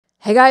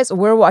Hey guys,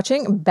 we're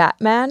watching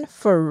Batman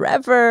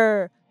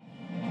Forever.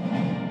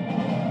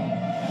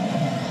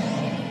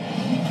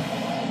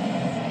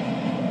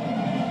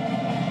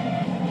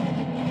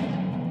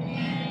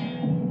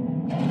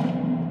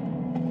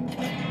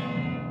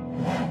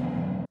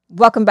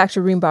 Welcome back to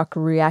Reembach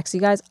Reacts, you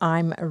guys.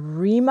 I'm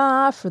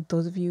Rima. For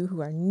those of you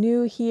who are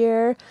new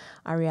here,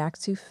 I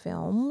react to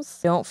films.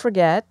 Don't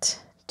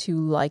forget to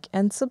like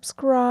and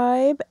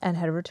subscribe and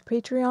head over to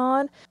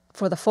Patreon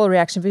for the full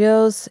reaction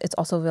videos. It's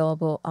also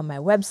available on my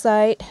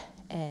website.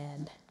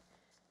 And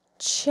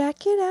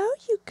check it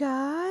out, you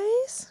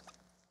guys.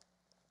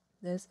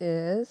 This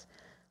is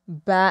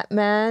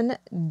Batman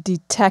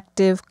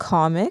Detective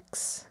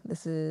Comics.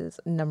 This is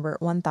number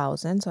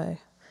 1000. So I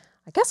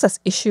guess that's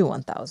issue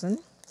 1000.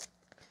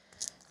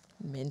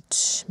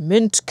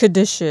 Mint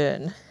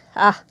condition.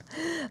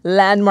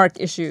 Landmark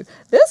issue.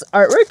 This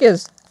artwork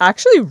is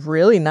actually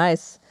really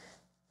nice.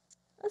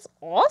 That's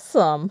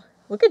awesome.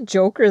 Look at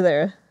Joker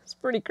there. It's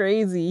pretty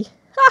crazy.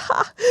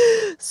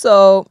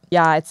 So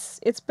yeah,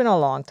 it's been a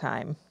long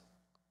time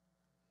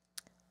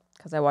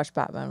because I watched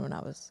Batman when I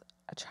was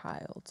a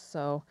child.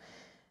 So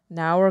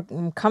now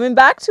I'm coming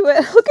back to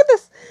it. Look at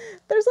this.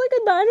 There's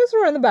like a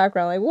dinosaur in the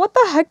background. Like, what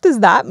the heck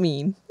does that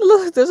mean?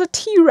 Look, there's a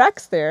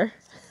T-Rex there.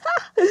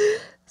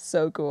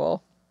 So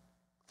cool.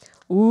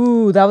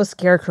 Ooh, that was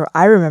Scarecrow.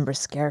 I remember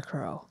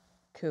Scarecrow.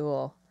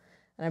 Cool.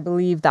 And I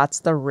believe that's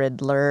the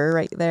Riddler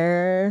right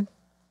there.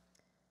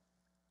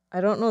 I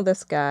don't know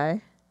this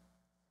guy.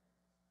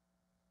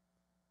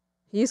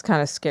 He's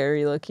kind of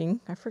scary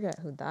looking. I forget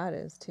who that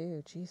is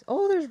too. Jeez.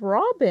 Oh, there's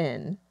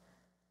Robin.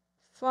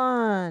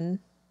 Fun.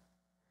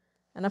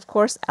 And of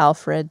course,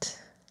 Alfred.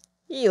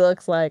 He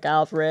looks like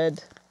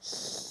Alfred.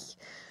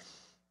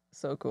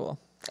 So cool.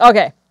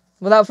 Okay,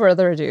 without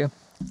further ado,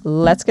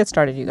 let's get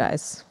started, you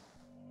guys.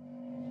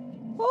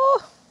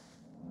 Oh.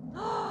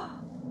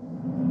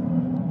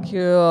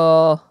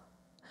 Cool.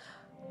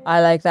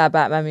 I like that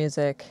Batman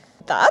music.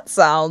 That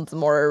sounds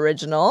more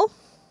original.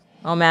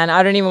 Oh man,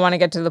 I don't even want to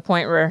get to the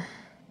point where,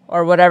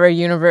 or whatever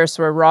universe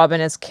where Robin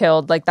is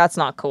killed. Like, that's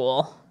not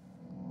cool.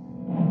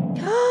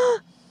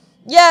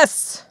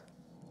 Yes!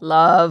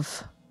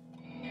 Love.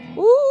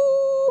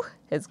 Woo!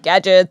 His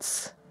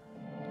gadgets.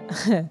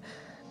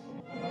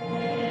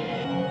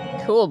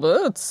 Cool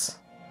boots.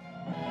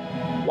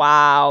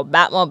 Wow,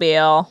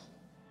 Batmobile.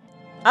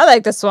 I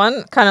like this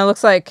one. Kind of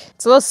looks like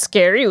it's a little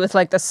scary with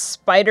like the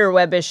spider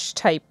webbish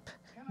type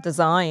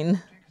design.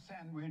 Take a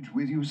sandwich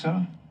with you,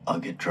 sir? I'll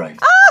get tripe.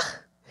 Ah!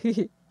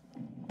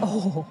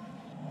 Oh,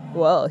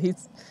 well, he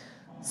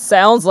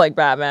sounds like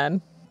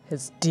Batman.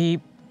 His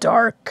deep,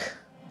 dark,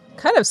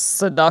 kind of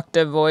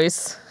seductive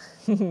voice.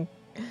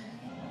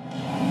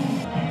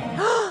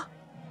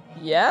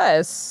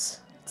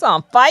 Yes, it's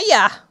on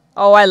fire.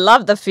 Oh, I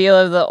love the feel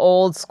of the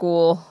old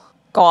school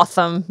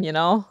Gotham, you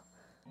know?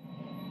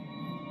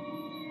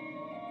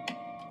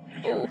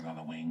 You're going on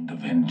the winged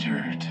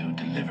Avenger to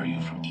deliver you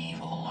from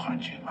evil,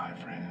 aren't you, my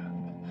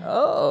friend?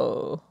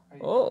 Oh,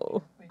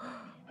 oh.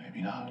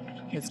 Maybe not.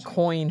 His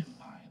coin.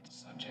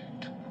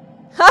 Subject.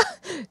 Ha!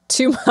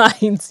 2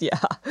 minds, yeah,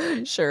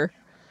 sure.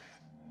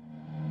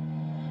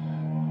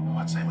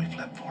 What say we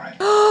flip for it?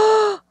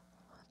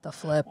 The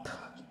flip.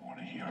 Born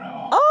a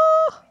hero.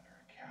 Oh!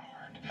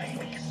 Coward.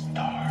 Babies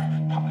starve.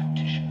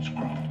 Politicians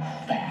grow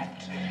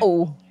fat.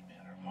 Oh.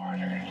 Men are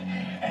martyred.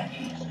 And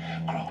he's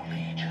grown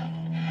legion.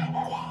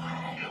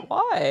 Why?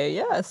 Why?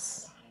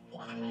 Yes.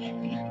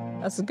 Why?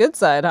 That's the good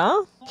side,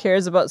 huh?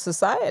 Cares about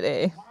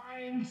society.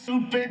 Fine,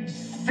 stupid,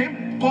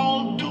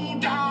 simple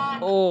doodah.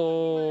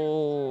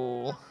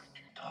 Oh.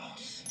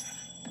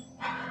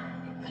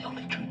 The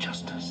only true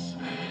justice.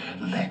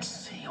 Let's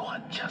see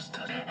what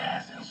justice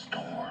has in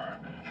store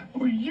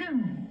for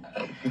you.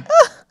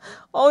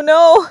 Oh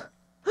no.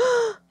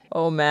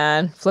 Oh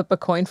man. Flip a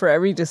coin for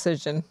every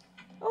decision.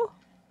 Oh.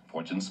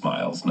 Fortune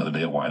smiles. Another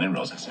day of wine and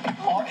roses.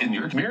 Or in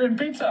your beer and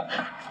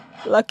pizza.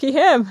 Lucky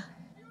him.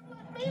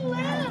 You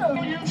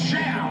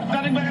shall.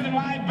 Nothing better than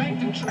live bait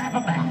and trap a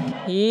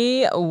bat.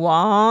 He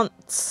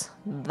wants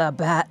the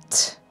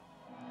bat.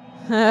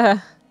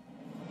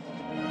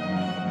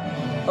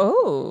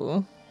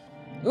 Oh.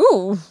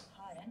 Ooh.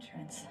 Hot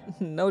entrance.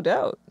 No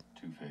doubt.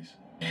 Two-Face.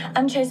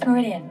 I'm Chase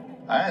Meridian.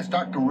 I asked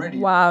Dr. Reddy.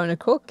 Wow,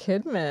 Nicole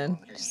Kidman.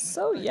 She's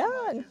so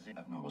young.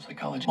 Abnormal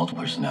psychology,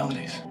 multiple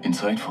personalities.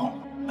 Insightful.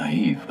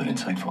 Naive, but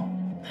insightful.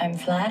 I'm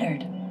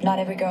flattered. Not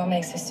every girl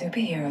makes a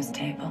superhero's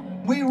table.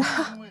 We were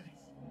Has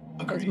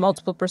Agreed.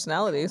 multiple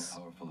personalities.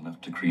 Powerful enough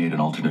to create an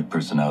alternate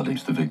personality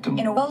to the victim.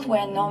 In a world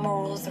where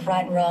normal rules of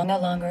right and wrong no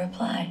longer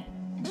apply.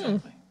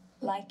 Exactly.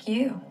 Like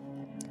you.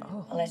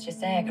 Oh. Well, let's just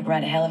say I could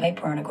ride a hell of a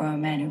paper on a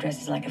grown man who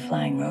dresses like a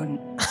flying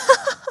rodent.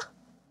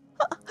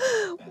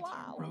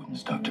 Wow.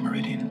 Rodents, Dr.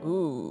 Meridian.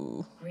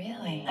 Ooh.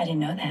 Really? I didn't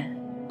know that.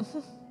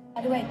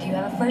 By the way, do you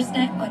have a first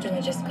name or do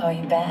I just call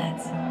you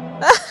Bats?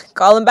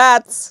 Call him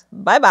bats.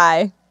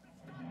 Bye-bye.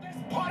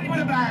 Party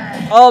with a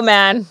bag. Oh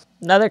man.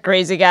 Another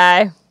crazy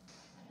guy.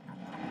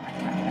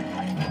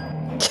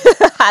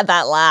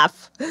 That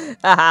laugh.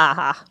 Ha ha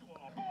ha.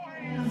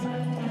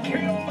 Kill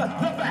the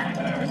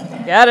bat.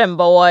 Get him,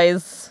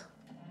 boys.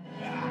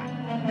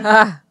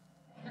 Ah.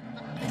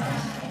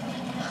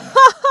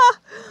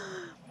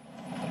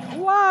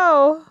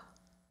 Wow.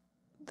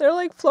 They're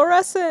like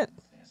fluorescent.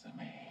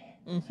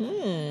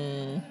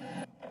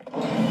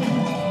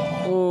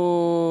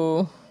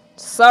 Ooh.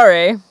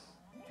 Sorry.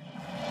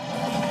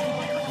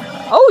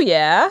 Oh,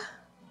 yeah.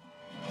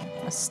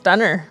 A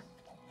stunner.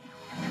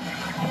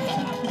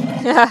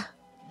 Yeah.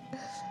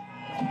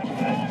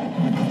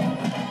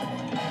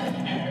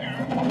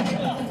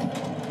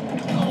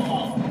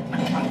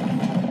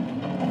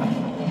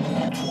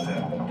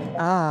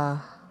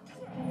 Ah.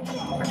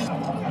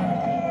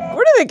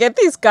 Where do they get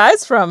these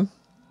guys from?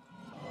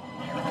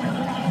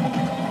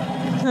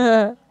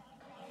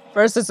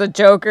 First it's a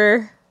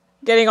Joker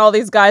getting all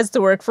these guys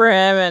to work for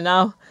him, and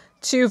now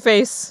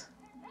Two-Face.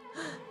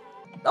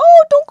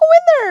 Oh, don't go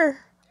in there!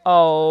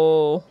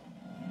 Oh.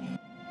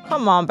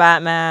 Come on,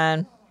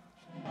 Batman.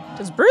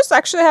 Does Bruce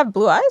actually have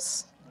blue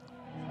eyes?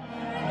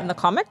 In the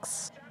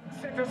comics?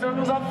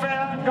 Citizens of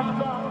fair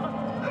Gotham.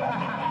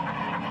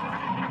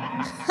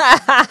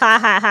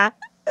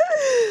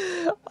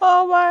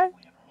 Oh my.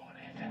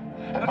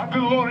 A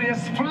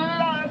glorious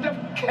flood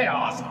of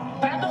chaos.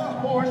 And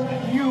of course,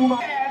 you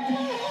must end.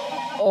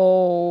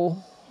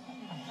 Oh.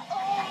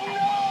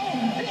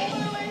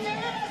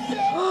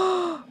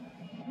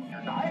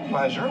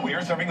 Pleasure, we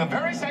are serving the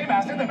very same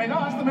acid that made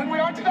us the men we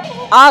are today.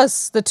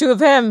 Us, the two of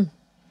him.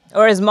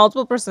 Or his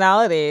multiple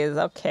personalities.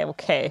 Okay,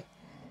 okay.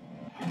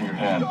 Give me your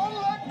hand. Don't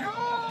let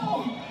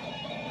go!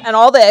 And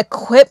all the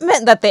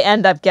equipment that they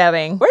end up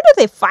getting. Where did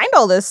they find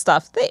all this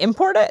stuff? They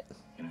import it?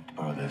 Can I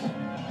borrow this?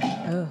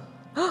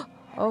 Oh.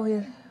 Oh,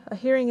 yeah. A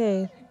hearing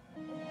aid.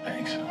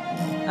 Thanks.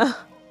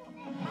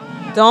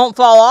 Don't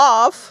fall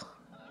off.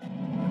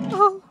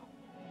 Oh.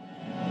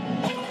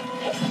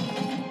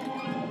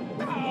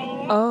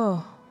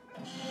 Oh.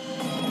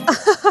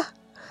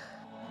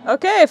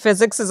 Okay,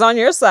 physics is on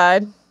your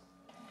side.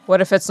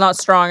 What if it's not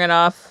strong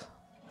enough?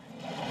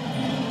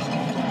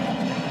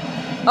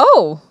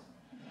 Oh.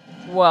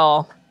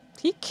 Well,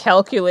 he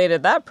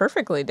calculated that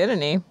perfectly,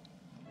 didn't he?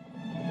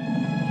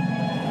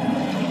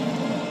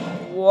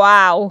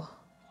 Wow.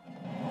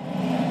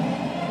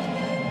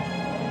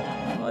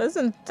 Well,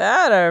 isn't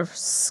that a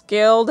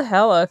skilled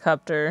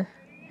helicopter?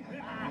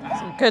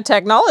 Some good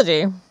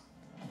technology.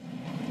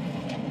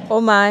 Oh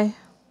my.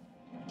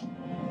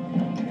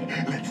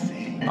 Let's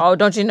see. Oh,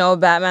 don't you know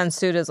Batman's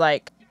suit is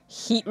like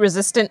heat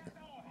resistant?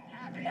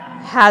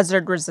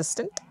 Hazard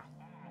resistant?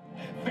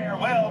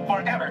 Farewell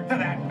forever to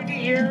that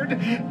beard.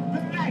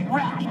 Night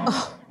rat.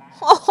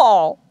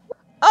 Oh.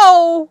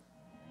 Oh.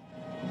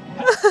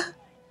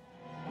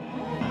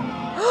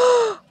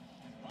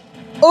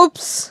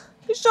 Oops.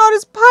 He shot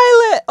his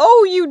pilot.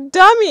 Oh, you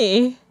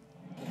dummy.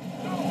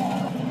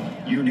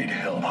 You need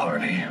help,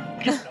 Harvey.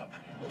 Give it up.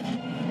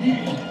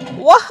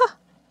 What?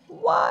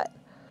 What?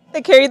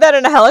 They carried that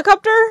in a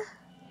helicopter?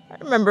 I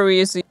remember we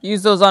used to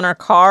use those on our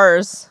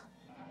cars.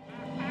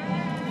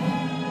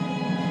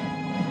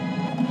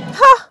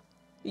 Ha!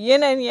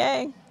 Yin and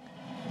yang.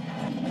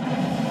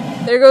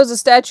 There goes the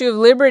Statue of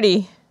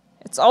Liberty.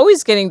 It's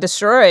always getting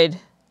destroyed.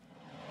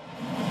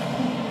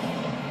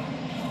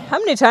 How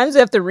many times do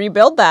we have to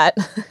rebuild that?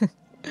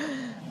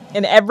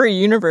 In every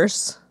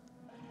universe.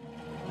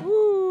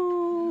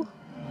 Ooh.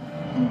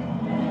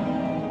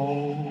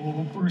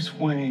 Oh, Bruce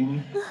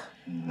Wayne.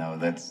 No,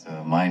 that's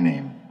my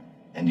name.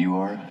 And you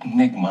are?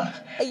 Enigma.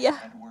 Yeah.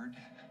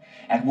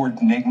 Edward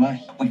Enigma.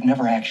 We've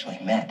never actually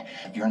met.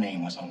 Your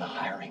name was on the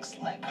hiring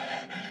slip.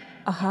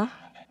 Uh-huh.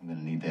 I'm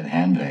gonna need that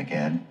hand back,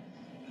 Ed.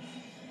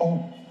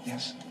 Oh,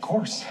 yes, of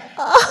course.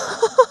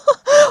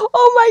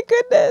 Oh my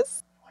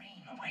goodness.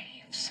 Brain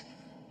waves.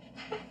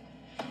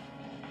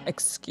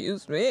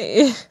 Excuse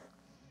me.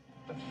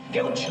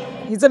 Guilty.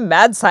 He's a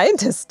mad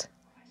scientist.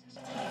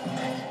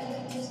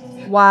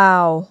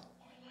 Wow.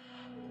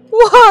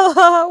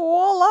 Voila!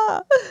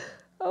 Voila!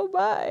 Oh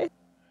my.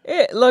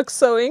 It looks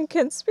so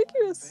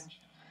inconspicuous.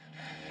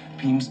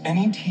 Beams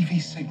any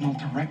TV signal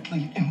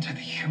directly into the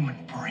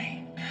human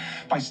brain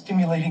by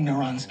stimulating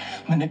neurons,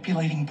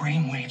 manipulating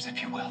brain waves,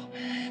 if you will.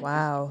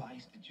 Wow.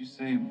 Did you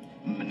say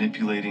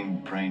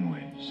manipulating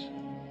brainwaves?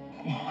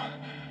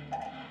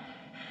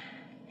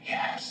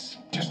 Yes.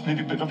 Just need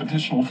a bit of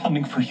additional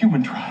funding for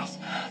human trials.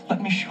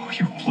 Let me show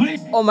you,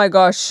 please. Oh my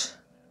gosh.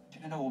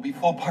 You know, we'll be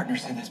full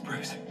partners in this,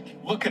 Bruce.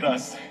 Look at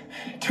us.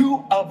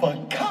 Two of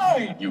a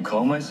kind. You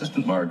call my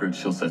assistant Margaret,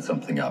 she'll set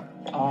something up.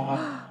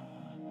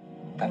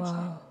 That's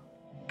Wow.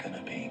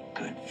 gonna be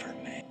good for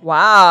me.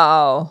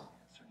 Wow.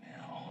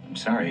 I'm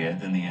sorry,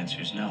 Ed, then the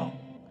answer's no.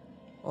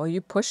 Well,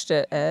 you pushed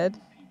it, Ed.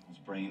 People's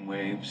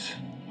brainwaves,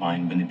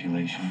 mind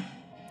manipulation,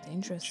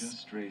 Dangerous.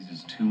 just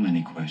raises too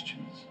many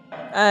questions.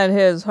 And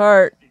his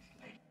heart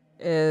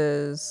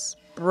is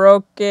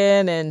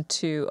broken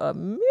into a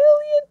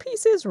million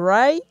pieces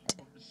right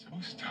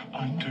Supposed to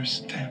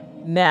understand.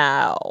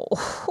 now.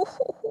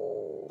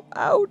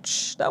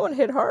 Ouch. That one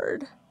hit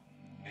hard.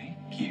 Make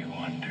you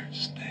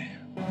understand.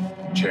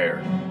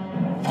 Chair.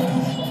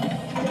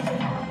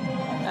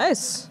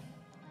 Nice.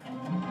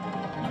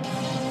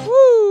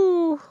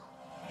 Woo!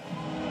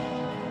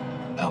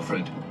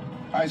 Alfred.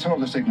 I saw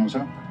the signal,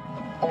 sir.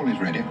 All is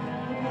ready.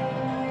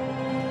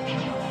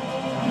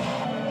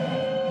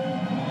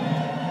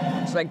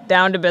 It's like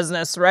down to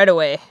business right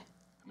away.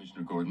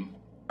 Commissioner Gordon.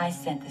 I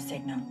sent the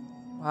signal.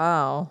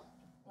 Wow.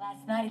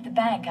 Last night at the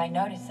bank, I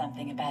noticed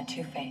something about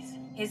Two-Face.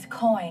 His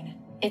coin.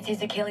 It's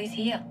his Achilles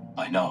heel.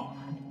 I know.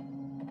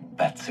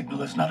 That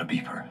signal is not a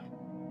beeper.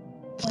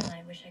 Well,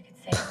 I wish I could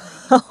say it.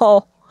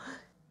 Oh.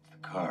 The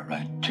car,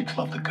 right? Chicks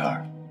love the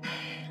car.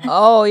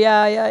 Oh,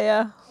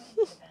 yeah.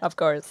 Of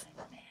course.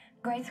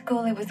 Grade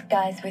school, it was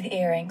guys with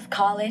earrings.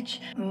 College,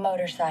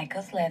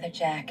 motorcycles, leather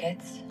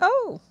jackets.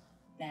 Oh.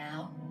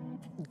 Now,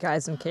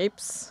 Guys in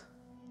capes.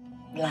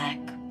 black.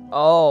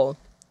 Oh.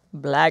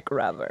 Black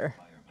rubber.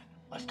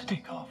 Less to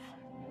take off.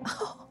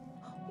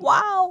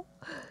 Wow.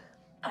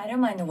 I don't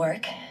mind the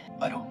work.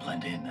 I don't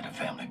blend in at a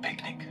family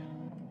picnic.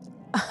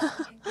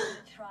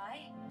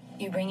 Try.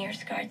 You bring your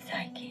scarred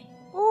psyche.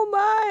 Oh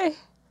my.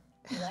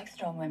 You like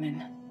strong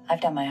women.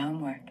 I've done my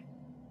homework.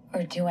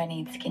 Or do I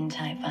need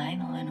skin-tight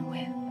vinyl and a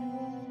whip?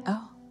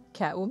 Oh.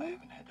 Catwoman? I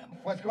haven't had them.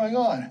 What's going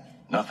on?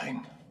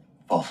 Nothing.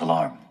 False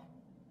alarm.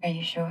 Are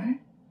you sure?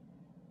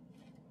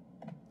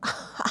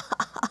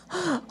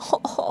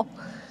 Oh.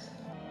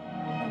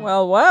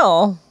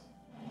 Well.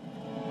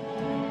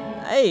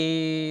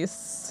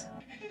 Nice.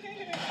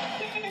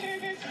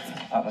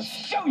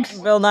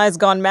 Bill Nye's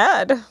gone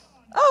mad.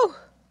 Oh.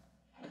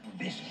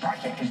 This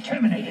project is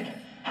terminated.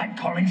 I'm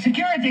calling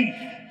security.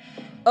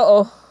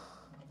 Uh-oh.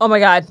 Oh my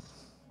god.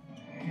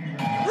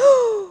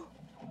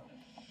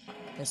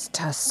 This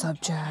test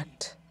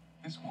subject.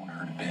 This won't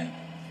hurt a bit.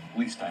 At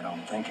least I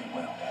don't think it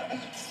will.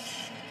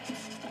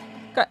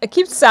 God, it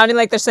keeps sounding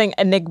like they're saying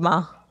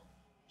enigma.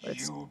 But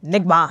it's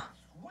enigma.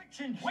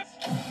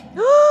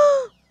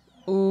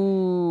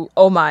 Ooh.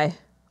 Oh my.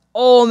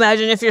 Oh,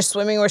 imagine if you're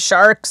swimming with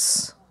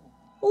sharks.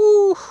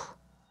 Ooh.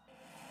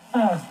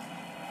 Ah!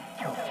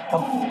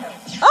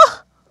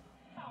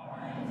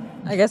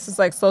 I guess it's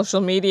like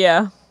social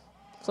media.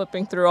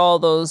 Flipping through all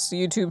those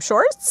YouTube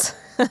shorts.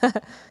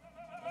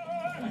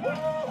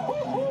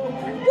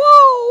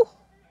 Whoa!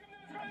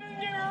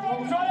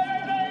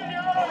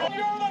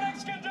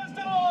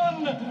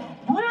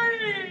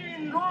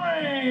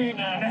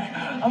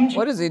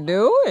 What is he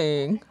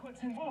doing?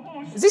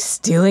 Is he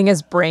stealing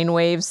his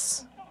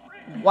brainwaves?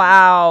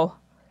 Wow.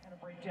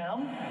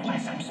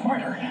 Less I'm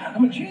smarter.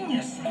 I'm a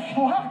genius.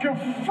 Lock of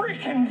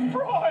freaking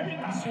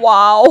frauds.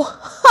 Wow.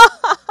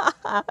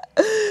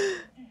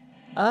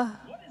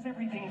 What is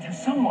everything to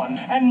someone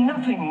and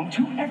nothing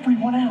to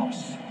everyone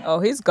else? Oh,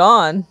 he's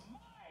gone.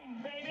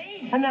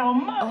 Baby, and now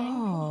mine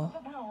Oh.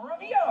 the power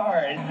of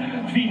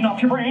yours. Feeding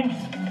off your brain.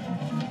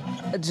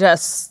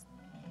 Just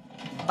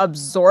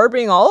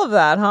absorbing all of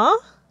that, huh?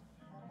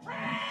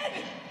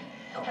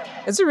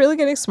 Is he really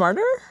getting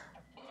smarter?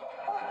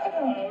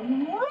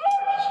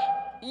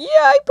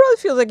 Yeah, he probably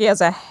feels like he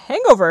has a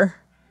hangover.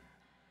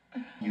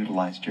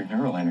 Utilized your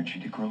neural energy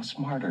to grow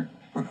smarter.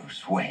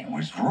 Bruce Wayne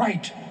was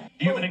right.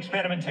 Human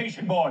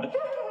Experimentation Board,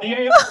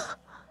 the AO,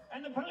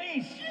 and the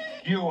police.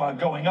 You are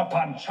going up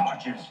on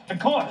charges. The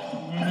court,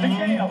 the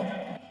jail.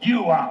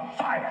 You are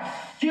fired.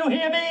 Do you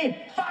hear me?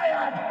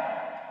 Fired!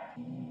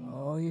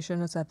 Oh, you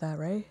shouldn't have said that,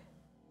 right?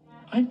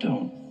 I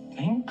don't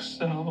think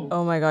so.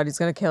 Oh my god, he's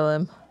gonna kill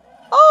him.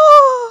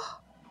 Oh!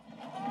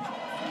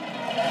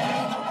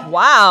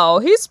 Wow,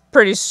 he's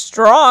pretty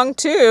strong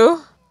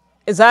too.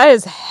 Is that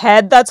his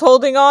head that's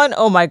holding on?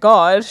 Oh my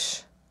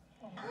gosh.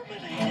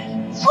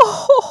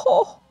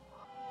 Oh,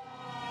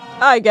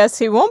 I guess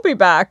he won't be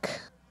back.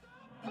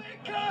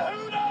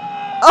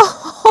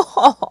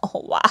 Oh,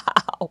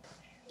 wow.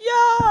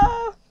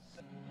 Yeah.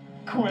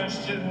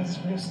 Questions,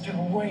 Mr.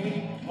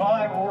 Wayne.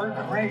 My work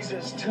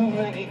raises too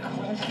many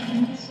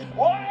questions.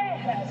 Why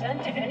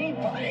hasn't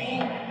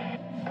anybody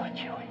put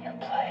you in your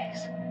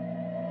place?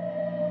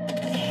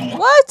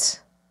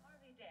 What?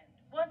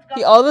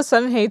 He all of a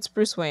sudden hates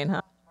Bruce Wayne,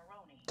 huh?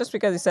 Just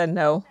because he said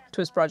no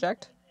to his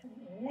project?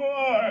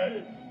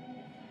 Why?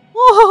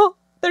 Oh,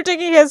 they're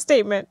taking his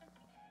statement.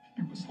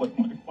 He was like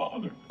my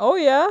father. Oh,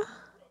 yeah? A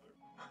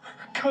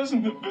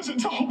cousin that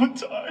visits all the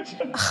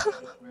time.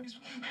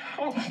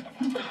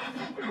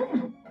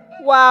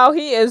 Wow,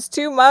 he is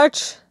too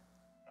much.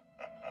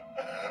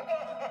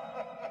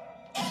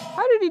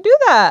 How did he do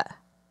that?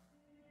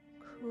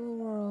 Cruel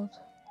world.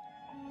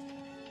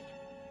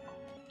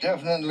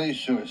 Definitely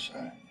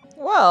suicide.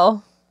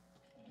 Well,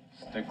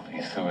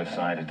 Strictly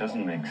suicide. It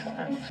doesn't make sense.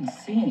 I don't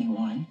see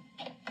anyone.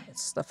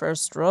 it's the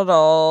first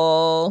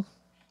riddle.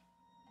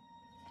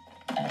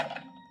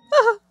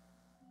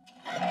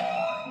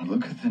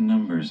 Look at the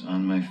numbers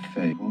on my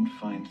face. Won't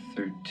find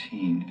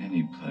 13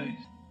 anyplace.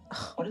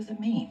 What does it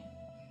mean?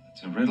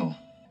 It's a riddle.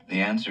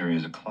 The answer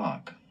is a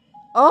clock.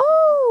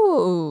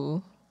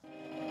 Oh.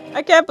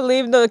 I can't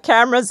believe the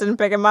cameras didn't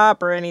pick him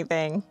up or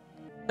anything.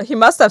 He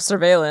must have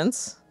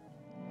surveillance.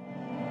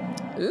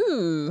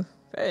 Ooh,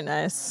 very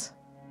nice.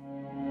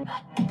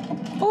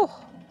 Oh.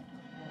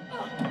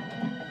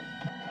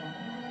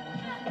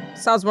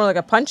 Sounds more like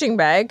a punching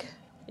bag.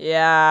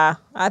 Yeah,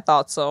 I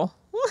thought so.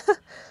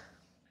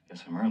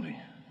 Guess I'm early.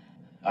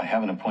 I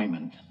have an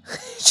appointment.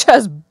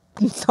 Just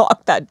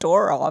knock that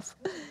door off.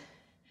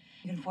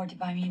 You can afford to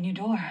buy me a new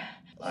door.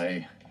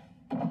 I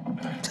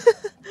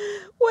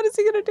What is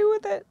he gonna do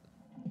with it?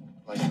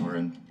 like you were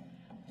in,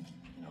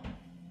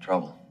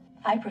 trouble.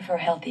 I prefer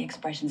healthy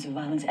expressions of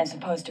violence as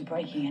opposed to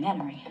breaking and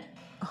entering.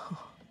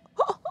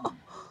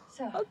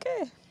 So,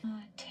 Okay.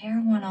 tear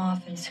one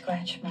off and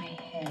scratch my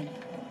head.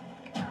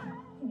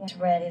 What's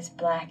red is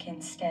black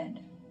instead.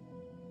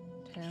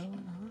 A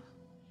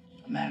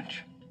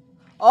match.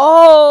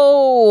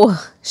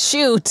 Oh,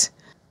 shoot.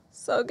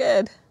 So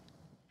good.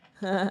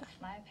 My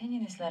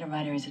opinion, this letter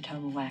writer is a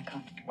total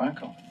wacko.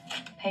 Wacko.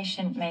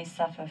 Patient may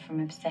suffer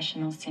from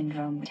obsessional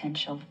syndrome,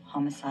 potential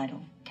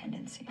homicidal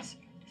tendencies.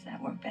 Does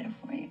that work better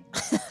for you?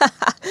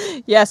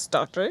 Yes,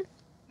 doctor.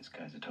 This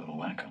guy's a total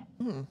wacko.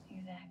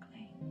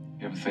 Exactly.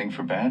 You have a thing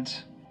for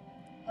bats?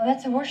 Well,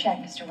 that's a Rorschach,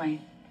 Mr.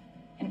 Wayne.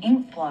 An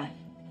ink blot.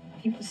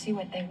 People see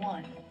what they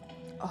want.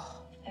 Oh.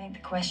 I think the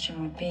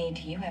question would be,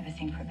 do you have a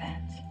thing for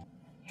bats?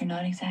 You're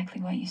not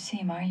exactly what you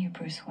seem, are you,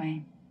 Bruce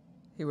Wayne?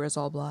 He wears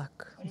all black.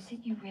 What is it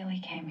you really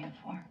came here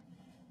for?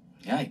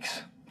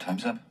 Yikes.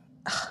 Time's up.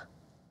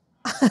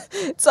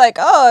 It's like,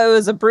 oh, it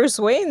was a Bruce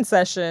Wayne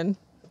session.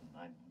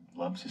 I'd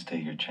love to stay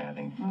here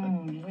chatting,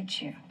 but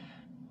Would you?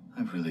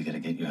 I've really got to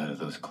get you out of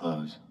those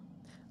clothes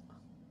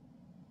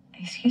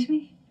Excuse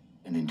me?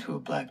 and into a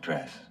black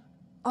dress.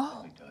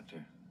 Oh, Hey,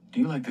 doctor, do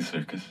you like the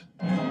circus?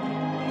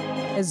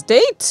 his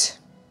date.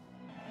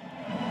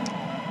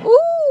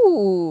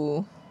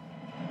 Ooh.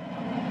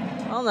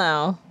 Well,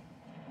 now.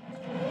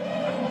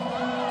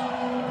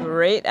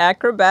 Great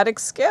acrobatic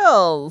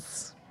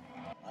skills.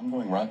 I'm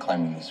going rock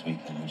climbing this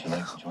weekend. Would you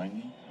like to join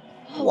me?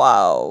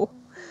 Wow.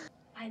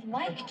 I'd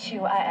like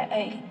to.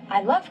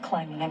 I love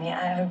climbing. I mean,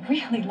 I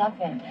really love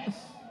it.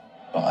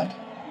 But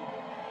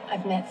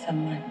I've met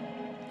someone.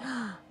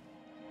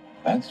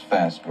 that's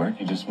fast work.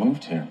 You just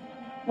moved here.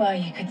 Well,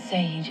 you could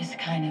say he just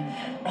kind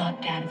of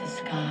dropped out of the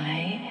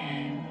sky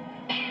and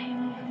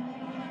bang.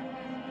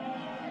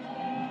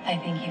 I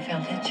think you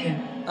felt it too.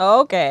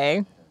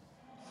 Okay.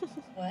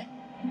 What?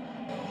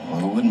 Well,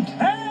 who wouldn't?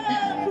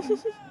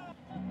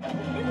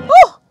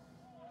 Oh!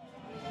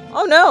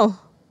 Oh no.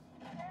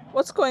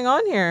 What's going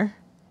on here?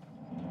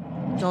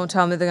 Don't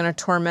tell me they're gonna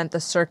torment the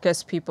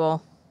circus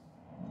people.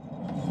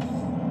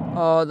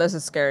 Oh, this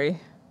is scary.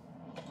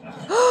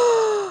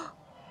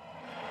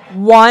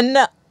 One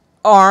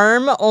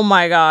arm? Oh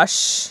my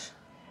gosh.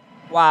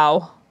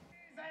 Wow.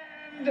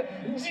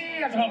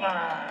 Gentlemen,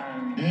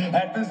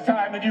 at this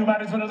time, the new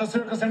management of the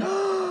circus and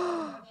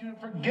you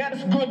forget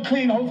good,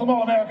 clean, wholesome,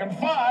 all-American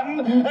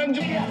fun and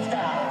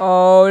fiesta.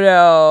 Oh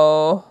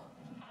no.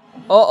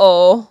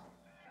 Uh-oh.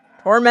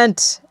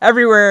 Torment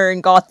everywhere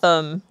in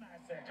Gotham.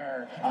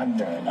 Massacre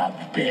under the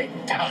big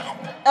top.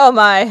 Oh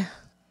my.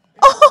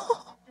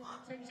 Oh.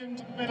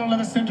 Middle of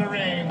the center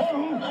ring.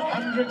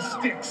 100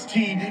 sticks,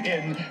 T in,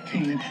 and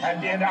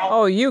in out.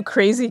 Oh, you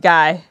crazy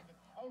guy.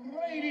 A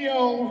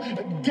radio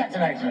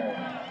detonator.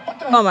 What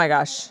the? Oh my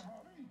gosh.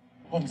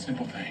 One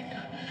simple thing.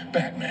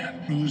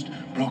 Batman, bruised,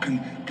 broken,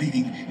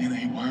 bleeding, in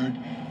a word,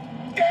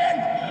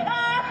 dead.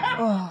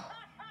 Oh.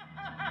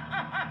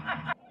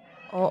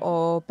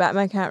 Uh-oh.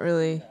 Batman can't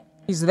really...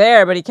 He's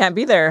there, but he can't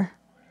be there.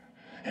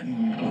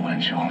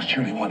 Influential.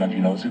 Surely one of you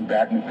knows who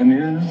Batman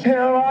is.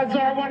 Hell, odds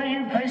are one of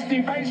you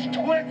pasty-faced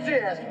twits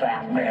is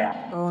Batman.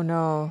 Oh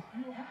no.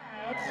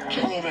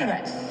 2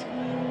 minutes.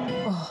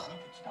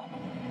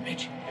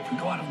 Mitch, if we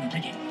go out on the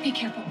digging. Be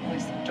careful,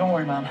 boys. Don't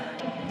worry, Mom.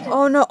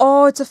 Oh no.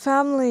 Oh, it's a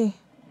family.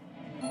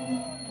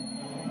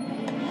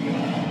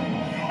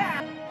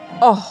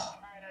 Oh.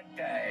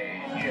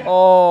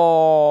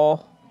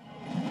 Oh.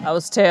 That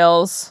was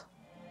Tails.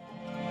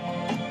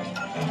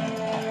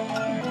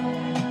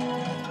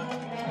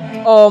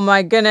 Oh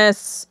my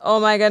goodness. Oh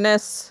my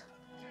goodness.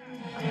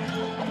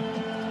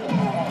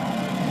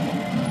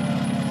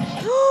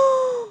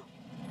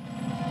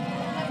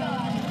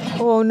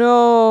 Oh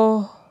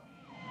no.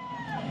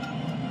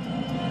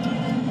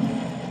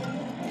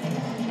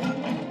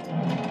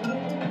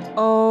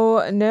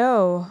 Oh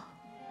no.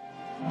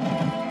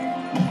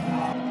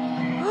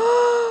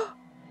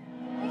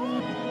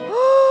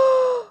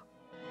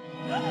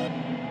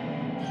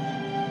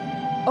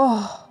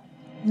 Oh,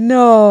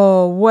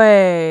 no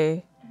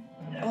way.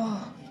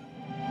 Oh.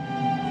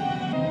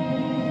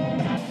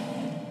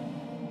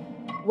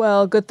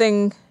 Well, good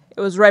thing it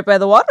was right by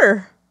the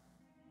water.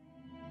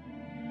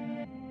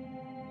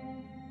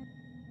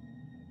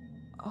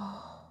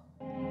 Oh.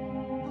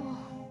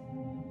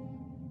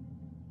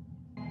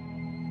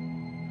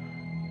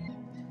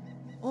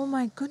 Oh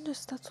my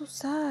goodness, that's so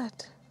sad.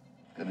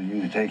 Good of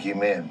you to take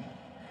him in.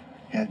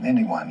 He hasn't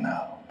anyone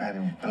now. Had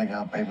him filling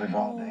out papers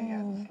all day. He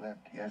hasn't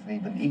slept. He hasn't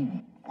even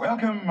eaten.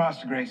 Welcome,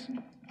 Master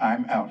Grayson.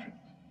 I'm Alfred.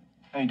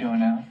 How you doing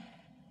now?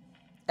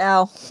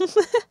 Ow.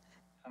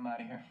 I'm out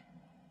of here.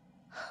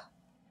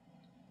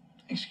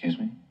 Excuse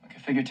me? Look, I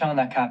figured telling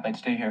that cop I'd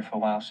stay here for a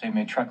while saved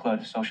me a truckload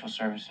of social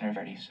service and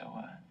dirty, so,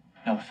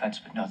 no offense,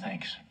 but no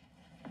thanks.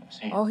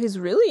 See ya. Oh, he's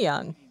really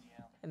young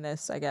in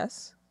this, I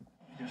guess.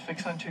 You a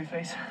fix on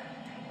Two-Face?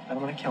 I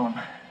don't want to kill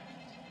him.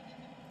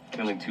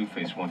 Killing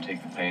Two-Face won't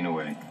take the pain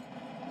away.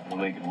 It'll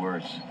make it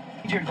worse.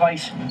 I need your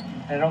advice.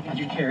 I don't need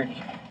your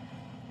charity.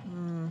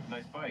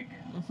 Nice bike.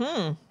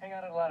 Hmm. Hang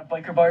out at a lot of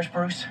biker bars,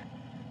 Bruce.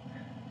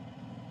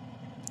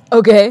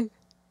 Okay.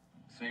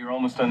 So you're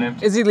almost on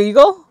empty. Is he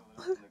legal?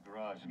 In the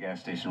garage, the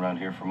gas station around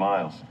here for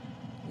miles.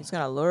 He's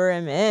gonna lure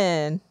him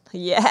in.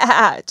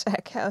 Yeah,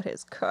 check out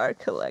his car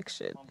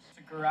collection. It's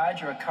a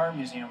garage or a car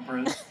museum,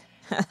 Bruce.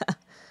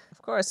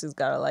 Of course, he's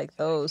gotta like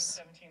those.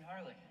 17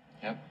 Harley.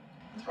 Yep.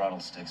 Throttle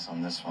sticks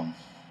on this one.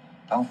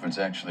 Alfred's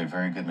actually a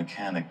very good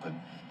mechanic, but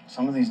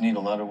some of these need a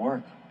lot of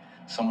work.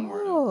 Someone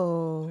were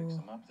to fix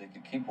them up, they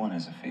could keep one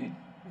as a feed.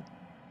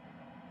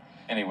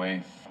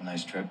 Anyway, a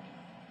nice trip.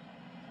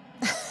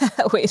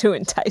 Way to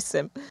entice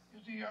him.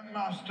 Is the young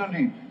master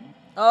leaving?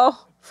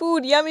 Oh,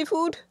 food, yummy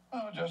food.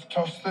 I'll just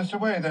toss this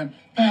away then.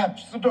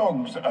 Perhaps the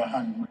dogs are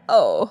hungry.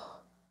 Oh.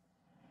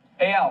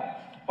 Hey, Al,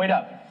 wait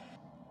up.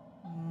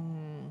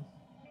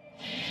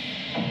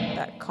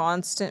 That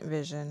constant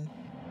vision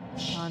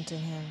haunting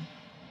him.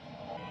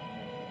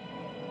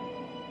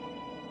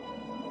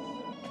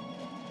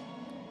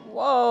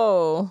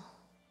 Whoa.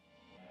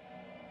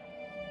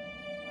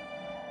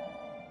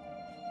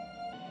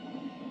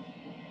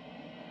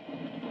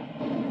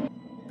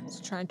 He's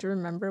trying to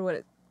remember what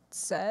it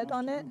said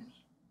on it.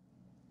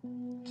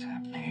 It's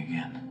happening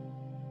again.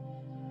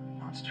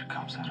 Monster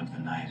comes out of the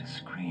night, a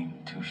scream,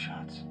 2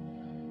 shots.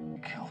 He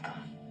killed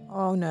him.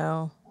 Oh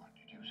no. What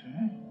did you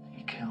say?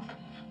 He killed him.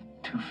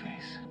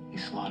 Two-Face. He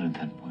slaughtered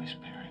that boy's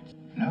parents.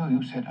 No,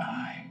 you said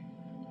I.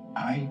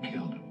 I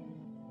killed him.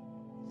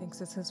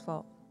 Thinks it's his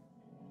fault.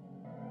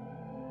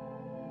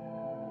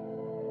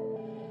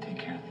 Take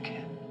care of the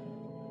kid.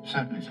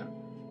 Certainly, sir.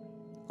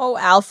 Oh,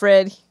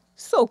 Alfred.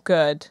 So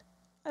good.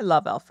 I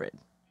love Alfred.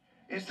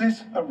 Is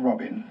this a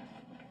robin?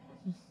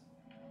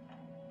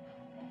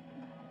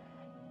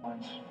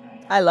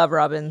 I love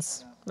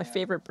robins. My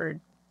favorite bird.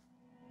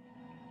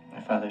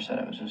 My father said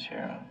I was his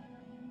hero.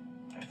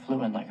 I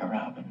flew in like a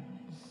robin.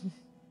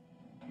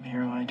 The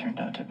hero I turned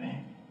out to be.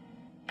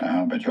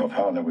 Ah, but your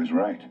father was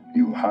right.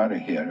 You are a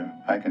hero,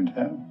 I can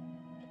tell.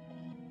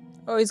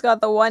 Oh, he's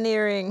got the one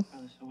earring.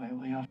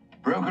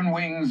 Broken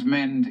wings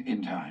mend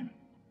in time.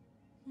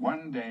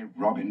 One day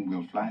Robin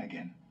will fly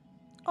again.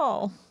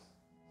 Oh.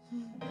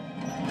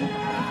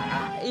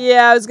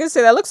 Yeah, I was gonna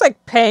say, that looks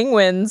like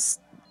Penguin's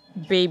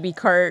baby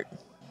cart.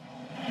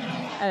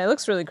 And it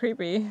looks really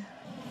creepy.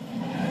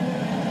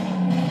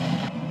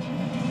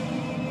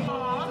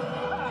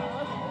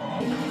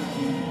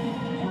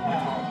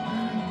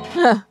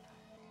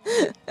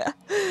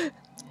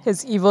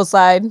 His evil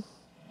side.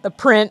 The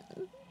print.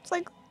 It's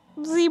like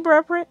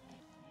zebra print.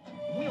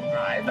 We'll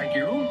drive, thank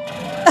you.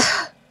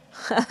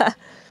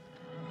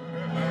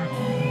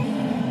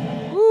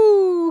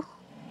 Woo!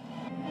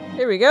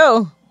 Here we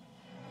go.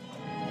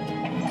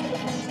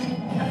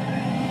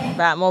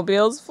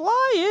 Batmobile's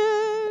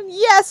flying.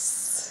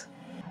 Yes!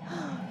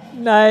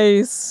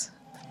 Nice.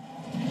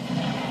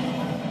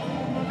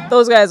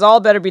 Those guys all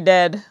better be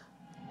dead.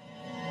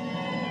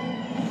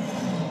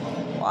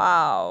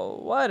 Wow,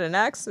 what an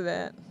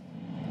accident.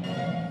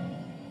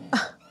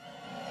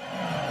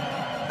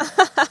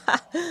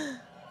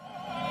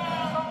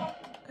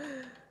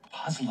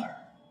 Puzzler.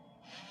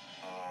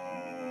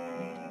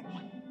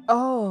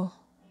 Oh.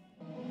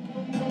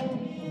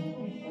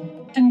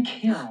 Didn't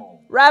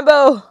kill.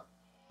 Rambo!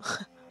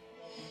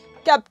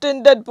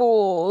 Captain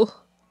Deadpool!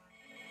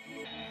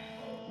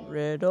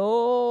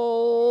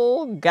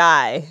 Riddle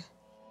guy.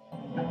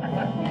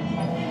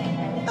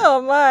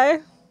 Oh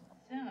my.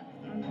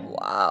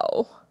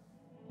 Wow.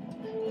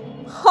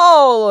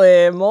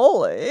 Holy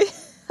moly.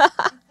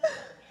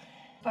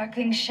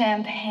 Sparkling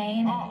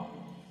champagne,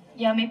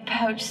 yummy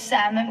poached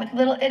salmon with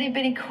little itty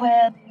bitty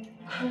quail,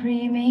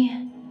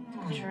 creamy,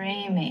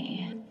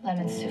 dreamy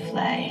lemon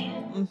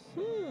souffle.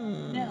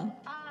 No,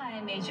 I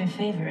made your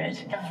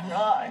favorite of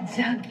raw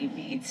donkey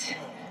meat,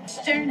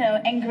 sterno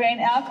and grain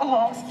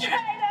alcohols. Try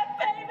it up,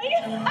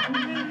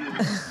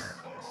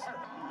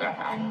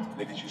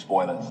 baby. Did you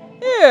spoil us?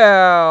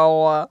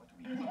 Ew.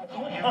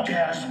 You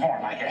dare spoil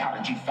like it. How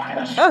did you find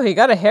us? Oh, he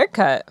got a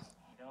haircut.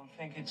 Don't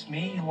think it's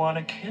me you want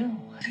to kill.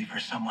 See for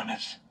someone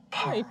as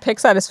Oh, he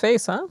picks at his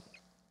face, huh?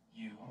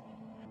 you.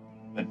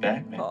 But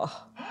Batman.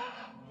 Oh.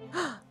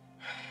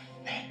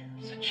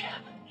 There's a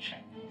challenge.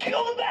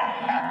 Kill the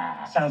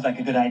bat! Sounds like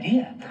a good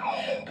idea.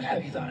 But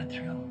have you thought it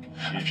through?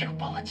 A few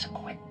bullets, a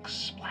quick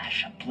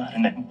splash of blood,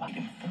 and then bite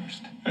him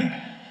first.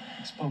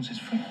 Expose his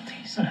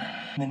frailties. And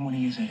then when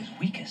he is at his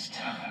weakest,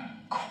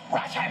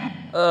 crush him.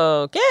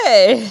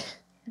 Okay.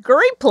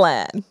 Great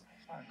plan.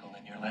 Sparkle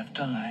in your left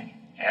eye.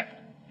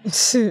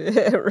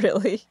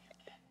 Really?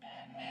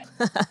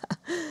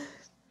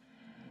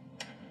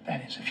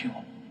 That is, if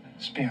you'll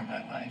spare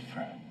my life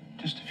for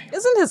just a few.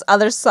 Isn't his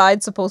other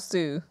side supposed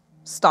to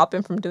stop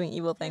him from doing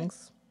evil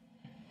things?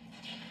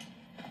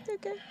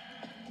 Okay.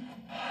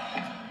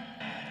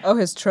 Oh,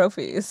 his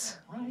trophies.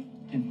 Right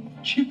and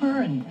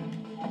chipper and.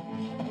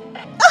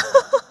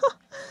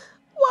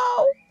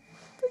 Wow.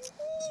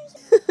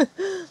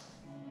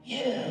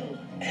 You.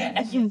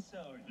 And you're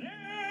so new.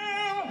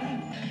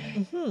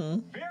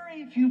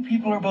 Very few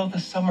people are both a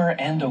summer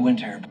and a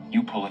winter.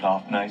 You pull it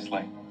off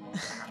nicely.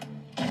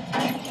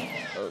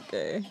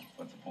 Okay.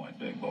 What's the point,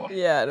 big boy?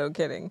 Yeah, no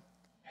kidding.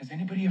 Has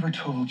anybody ever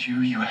told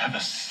you you have a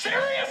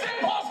serious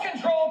impulse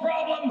control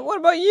problem? What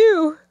about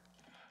you?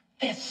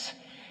 This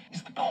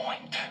is the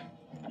point.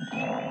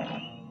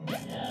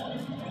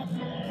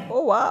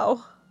 Oh,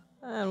 wow.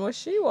 And what's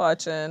she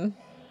watching?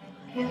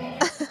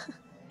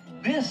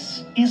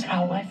 This is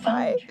how I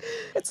found you.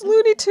 It's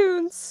Looney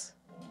Tunes.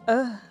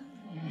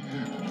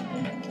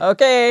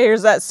 Okay,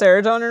 here's that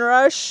serotonin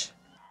rush.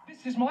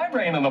 This is my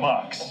brain in the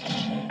box.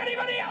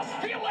 Anybody else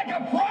feel like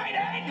a fried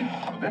egg?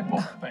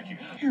 Thank you.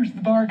 Here's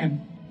the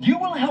bargain. You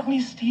will help me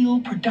steal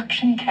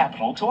production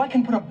capital so I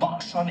can put a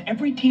box on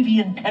every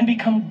TV and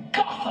become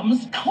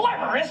Gotham's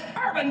cleverest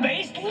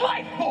urban-based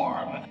life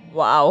form.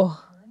 Wow.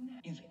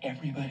 Is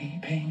everybody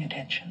paying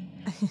attention?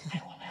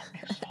 I will help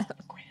you solve the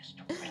greatest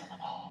riddle of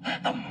all.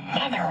 The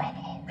mother of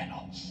all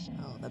riddles.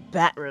 Oh, the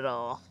bat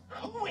riddle.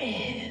 Who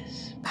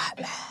is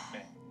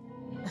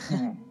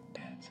Batman.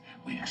 Heads,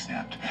 we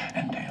accept,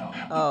 and tail.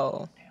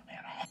 Oh.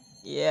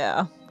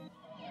 Yeah.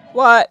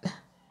 What?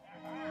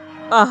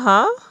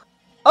 Uh-huh.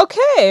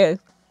 Okay.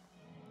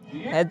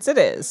 Heads it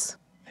is.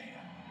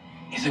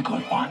 Is a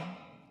good one.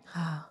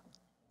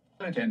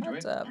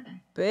 That's a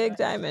big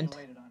diamond.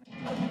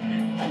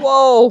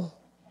 Whoa.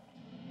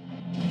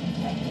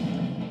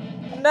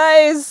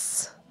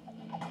 Nice.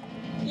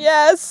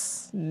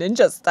 Yes.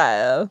 Ninja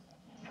style.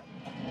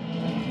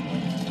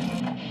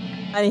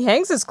 And he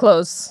hangs his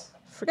clothes.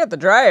 Forget the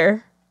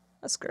dryer.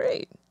 That's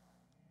great.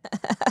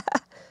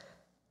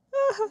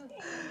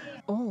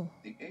 Oh.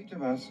 The 8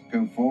 of us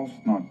go forth,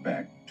 not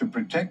back, to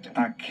protect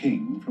our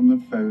king from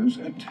the foe's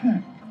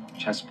attack.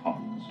 Chess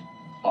pawns,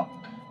 clock,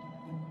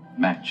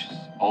 matches,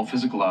 all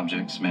physical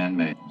objects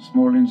man-made.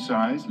 Small in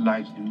size,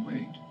 light in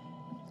weight.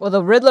 Well,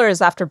 the Riddler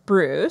is after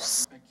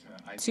Bruce.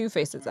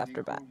 Two-Face is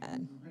after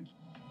Batman.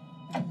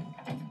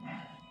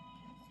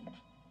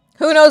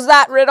 Who knows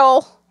that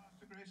riddle?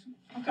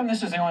 How come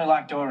this is the only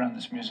locked door around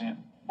this museum?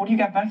 What do you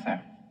got back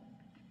there?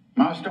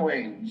 Master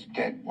Wayne's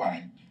dead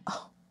wife.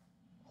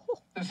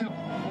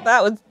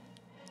 That would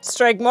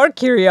strike more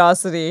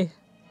curiosity.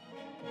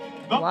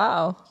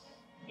 Wow.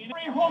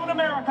 Every home in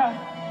America,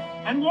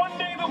 and one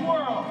day the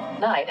world.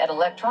 Night at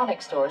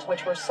electronic stores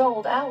which were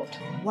sold out.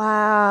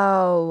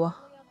 Wow.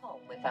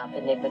 Without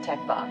the Nigma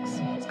tech box.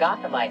 It's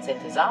Gothamites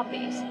into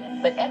zombies.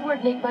 But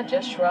Edward Nigma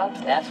just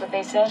shrugged. That's what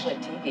they said when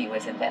TV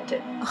was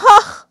invented.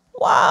 Ha!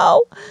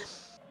 Wow.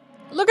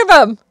 Look at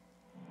them.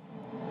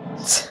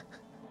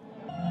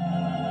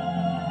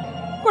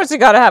 Of course, you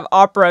gotta have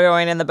opera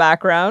going in the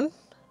background.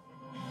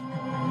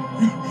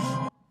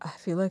 I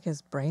feel like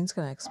his brain's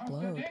gonna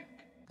explode.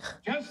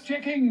 Just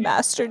checking.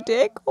 Master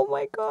Dick? Oh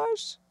my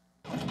gosh.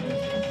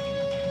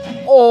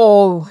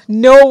 Oh,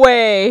 no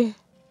way.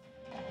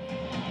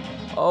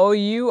 Oh,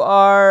 you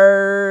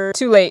are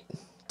too late.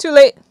 Too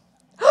late.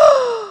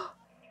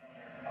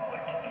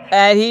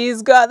 And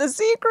he's got the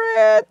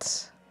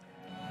secret.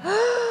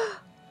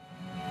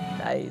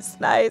 Nice,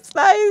 nice,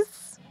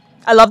 nice.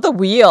 I love the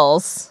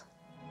wheels.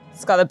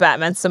 It's got the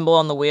Batman symbol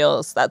on the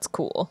wheels. That's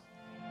cool.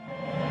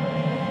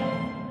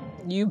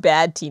 You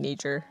bad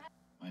teenager.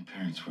 My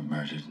parents were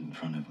murdered in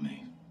front of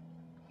me,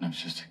 and I was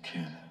just a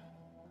kid.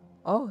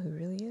 Oh, he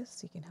really is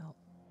seeking help.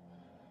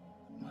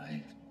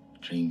 My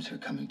dreams are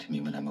coming to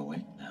me when I'm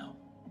awake now.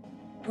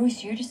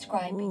 Bruce, you're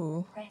describing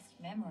repressed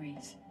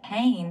memories.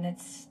 Pain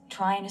that's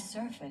trying to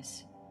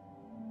surface.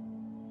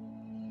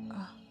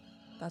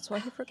 That's why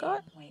he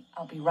forgot? Wait,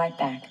 I'll be right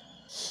back.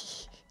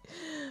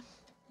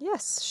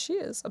 Yes, she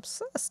is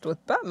obsessed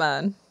with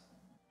Batman.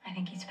 I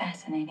think he's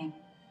fascinating.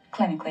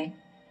 Clinically.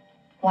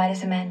 Why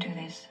does a man do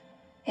this?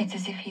 It's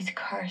as if he's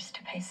cursed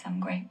to pay some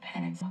great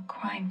penance. What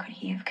crime could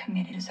he have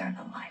committed to deserve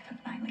a life of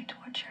nightly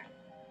torture?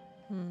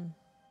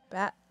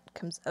 Bat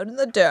comes out in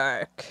the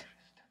dark.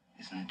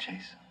 Isn't it,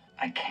 Chase?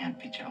 I can't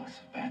be jealous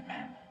of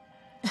Batman.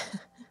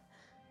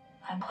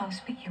 I'm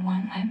close, but you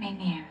won't let me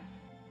near.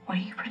 What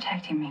are you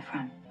protecting me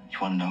from? You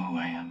want to know who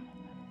I am?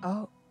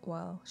 Oh,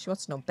 well, she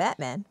wants to know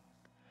Batman.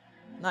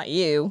 Not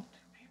you.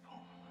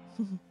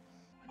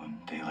 One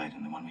daylight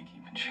and the one we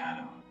keep in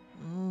shadow.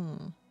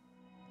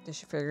 Did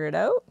she figure it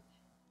out?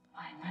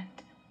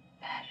 Violent,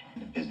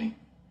 passion. Busy.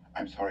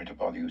 I'm sorry to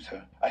bother you,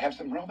 sir. I have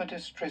some rather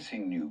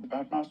distressing news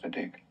about Master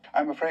Dick.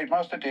 I'm afraid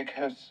Master Dick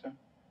has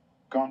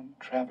gone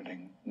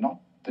traveling. Not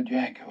the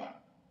Jaguar,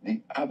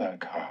 the other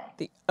car.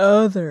 The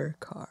other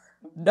car.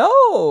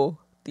 No!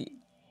 The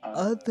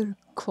other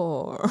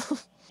car.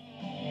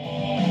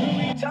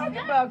 Talk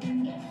about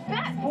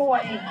Bat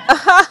Boy.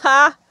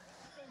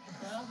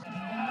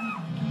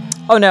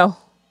 Oh no.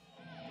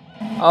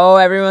 Oh,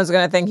 everyone's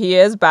gonna think he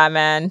is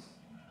Batman.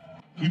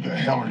 Who the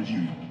hell are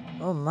you?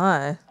 Oh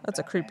my, that's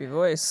a creepy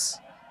voice.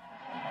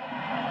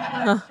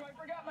 I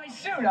forgot my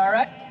suit, all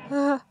right?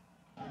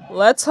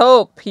 Let's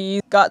hope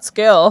he got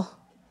skill.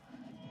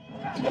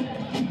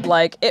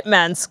 Like Ip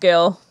Man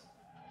skill.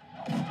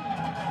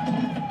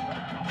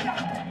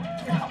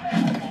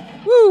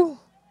 Woo!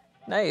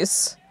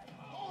 Nice.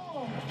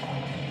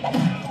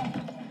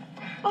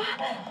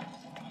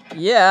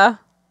 Yeah.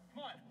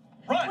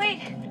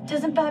 Wait,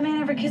 doesn't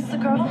Batman ever kiss the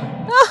girl?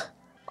 Ah!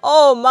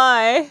 Oh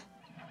my.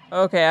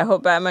 Okay, I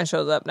hope Batman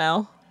shows up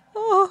now.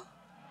 Oh,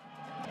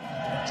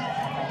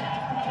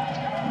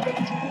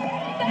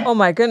 oh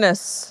my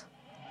goodness.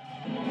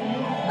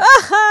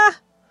 Ah!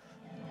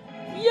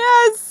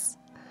 Yes!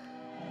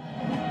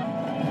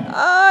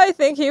 I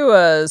think he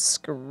was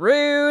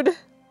screwed.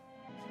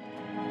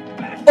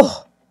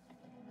 Oh!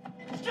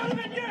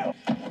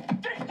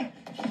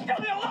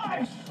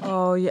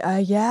 Oh, yeah,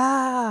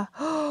 yeah.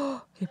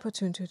 He put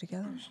two and two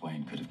together. Bruce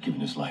Wayne could have given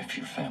his life for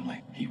your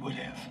family. He would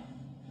have.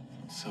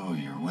 So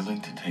you're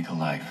willing to take a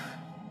life?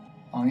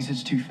 As long as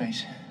it's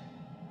Two-Face.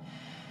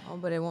 Oh,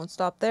 but it won't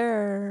stop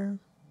there.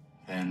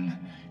 Then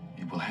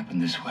it will happen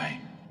this way.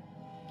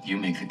 You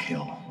make the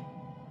kill.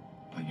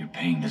 But your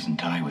pain doesn't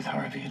die with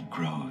Harvey, it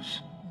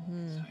grows.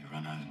 So you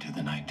run out into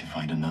the night to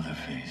find another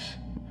face.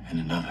 And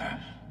another.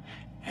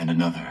 And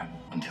another.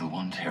 Until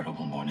one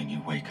terrible morning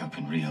you wake up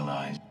and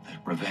realize that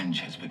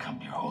revenge has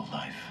become your whole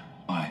life.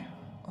 Why?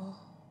 Oh,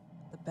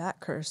 the Bat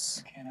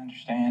Curse. Can't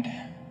understand.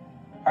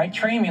 All right,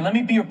 train me. Let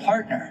me be your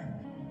partner.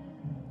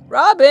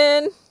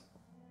 Robin!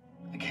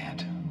 I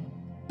can't.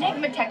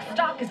 Enigmatech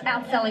stock is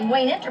outselling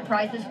Wayne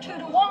Enterprises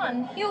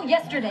 2-1. You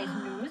yesterday's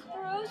news,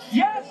 Bruce?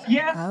 Yes,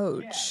 yes.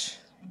 Ouch. Yes.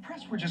 The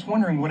press were just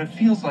wondering what it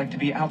feels like to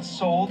be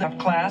outsold,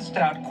 outclassed,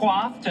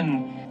 outcoiffed,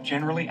 and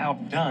generally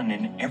outdone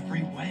in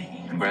every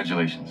way.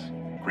 Congratulations.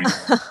 Great.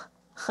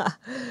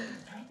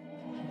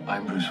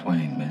 I'm Bruce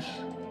Wayne, miss.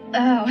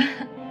 Oh,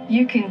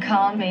 you can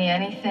call me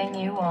anything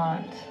you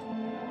want.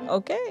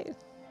 Okay.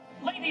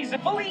 Ladies, a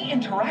fully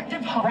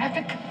interactive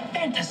holographic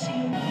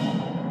fantasy.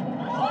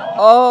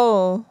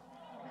 Oh.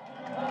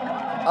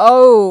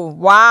 Oh,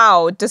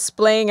 wow.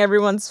 Displaying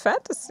everyone's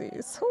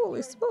fantasies.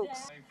 Holy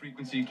smokes.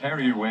 High-frequency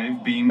carrier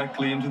wave beamed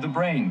directly into the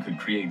brain could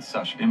create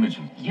such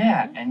images.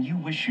 Yeah, and you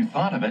wish you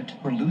thought of it.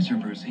 We're loser,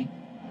 Brucey.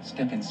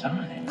 Step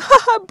inside.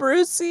 Haha,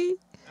 Brucey.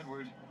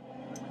 Edward,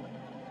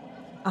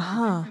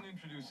 Uh-huh. you can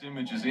introduce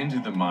images into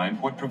the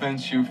mind. What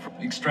prevents you from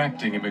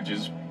extracting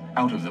images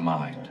out of the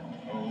mind?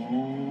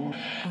 Oh,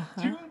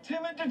 too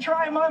timid to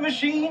try my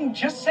machine?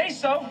 Just say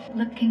so.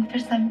 Looking for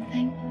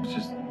something?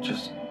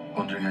 Just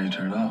wondering how you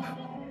turn it off.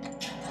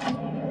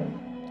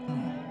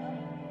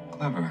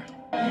 Clever.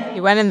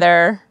 He went in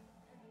there.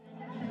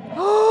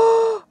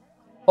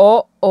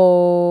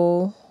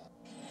 Uh-oh.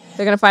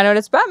 They're gonna find out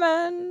it's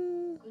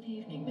Batman. Good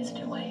evening,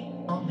 Mr.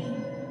 Wayne. Tell me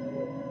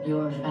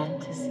your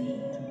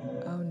fantasy.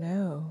 Oh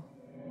no.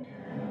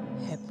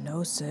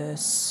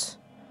 Hypnosis.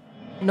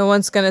 No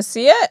one's gonna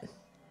see it?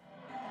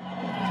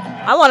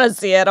 I want to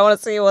see it. I want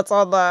to see what's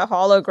on the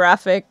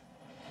holographic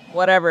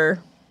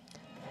whatever.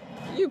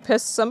 You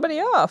pissed somebody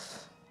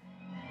off.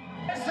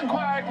 Listen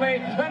quietly,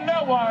 and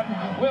no one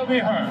will be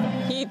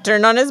hurt. He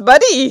turned on his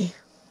buddy.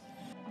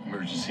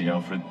 Emergency,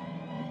 Alfred.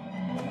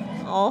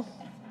 Oh.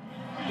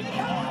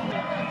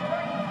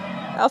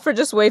 Alfred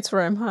just waits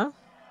for him, huh?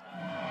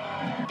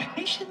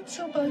 Patience,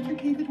 so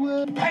bifurcated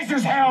word.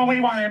 Patience, hell,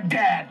 we want him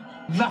dead.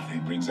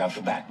 Nothing brings out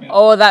the Batman.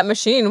 Oh, that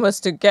machine was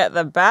to get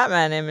the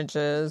Batman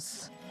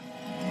images.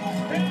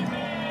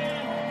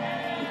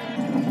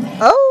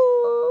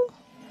 Oh.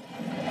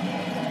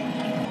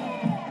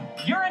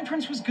 Your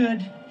entrance was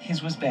good.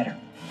 His was better.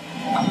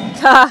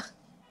 Ha!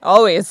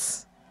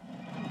 Always.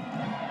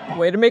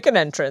 Way to make an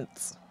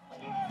entrance.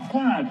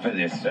 Plan for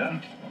this,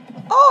 sir.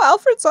 Oh,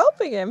 Alfred's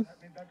helping him.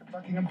 Back at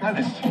Buckingham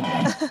Palace.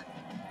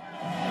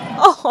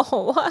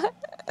 Oh, what?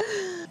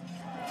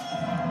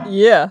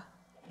 Yeah.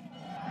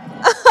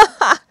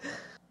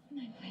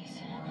 Midnight,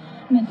 please.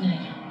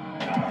 Midnight.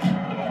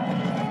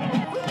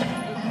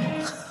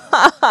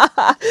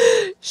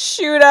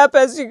 Shoot up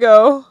as you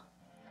go.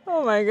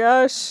 Oh my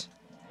gosh.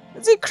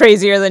 Is he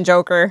crazier than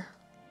Joker?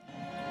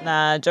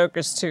 Nah,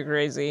 Joker's too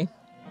crazy.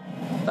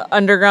 The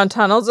underground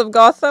tunnels of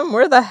Gotham?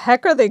 Where the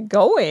heck are they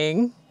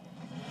going?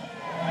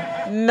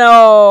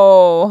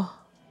 No.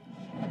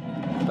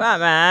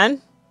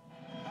 Batman.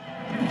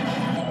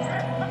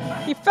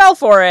 He fell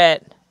for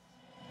it.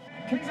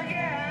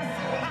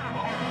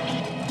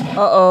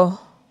 Uh-oh.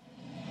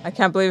 I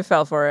can't believe he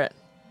fell for it.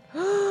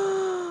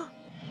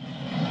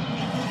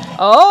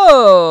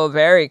 Oh,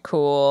 very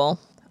cool.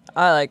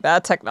 I like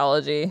that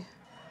technology.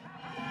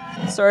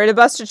 Sorry to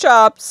bust your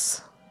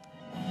chops.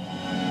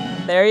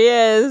 There he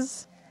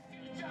is.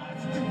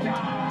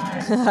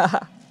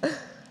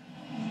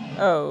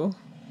 Oh.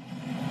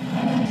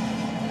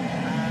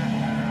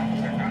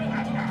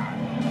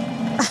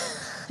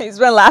 He's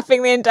been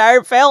laughing the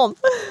entire film.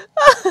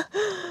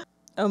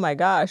 Oh my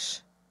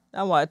gosh.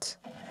 Now what?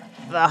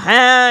 The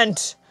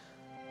hand!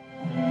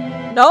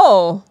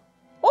 No!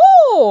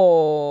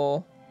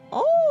 Oh!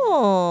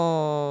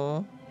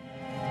 Oh!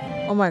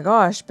 Oh my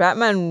gosh,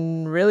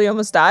 Batman really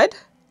almost died?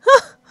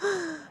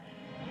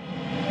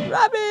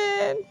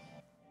 Robin!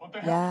 What the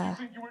hell do you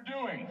think you were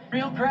doing?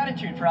 Real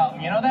gratitude problem.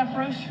 You know that,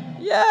 Bruce?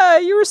 Yeah,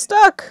 you were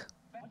stuck.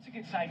 What's a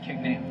good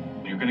sidekick name?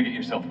 You're gonna get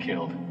yourself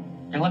killed.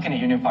 You're looking at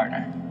your new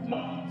partner.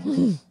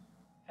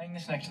 Hang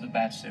this next to the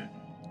bat suit.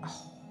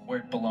 Where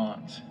it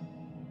belongs.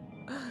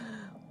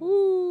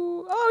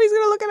 Ooh. Oh, he's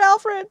gonna look at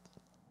Alfred.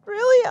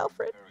 Really,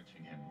 Alfred?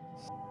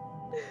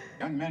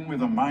 Young men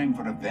with a mind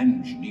for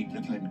revenge need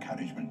little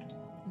encouragement.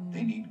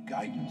 They need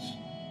guidance.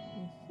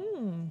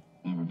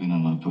 Never been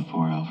in love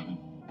before, Alfred.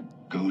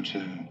 Go to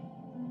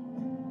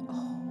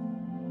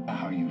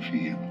how you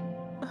feel.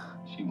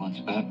 She wants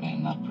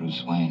Batman, not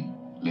Bruce Wayne.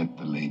 Let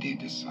the lady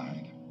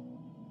decide.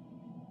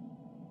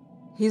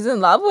 He's in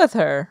love with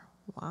her.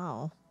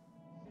 Wow.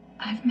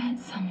 I've met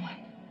someone.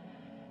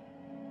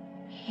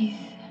 He's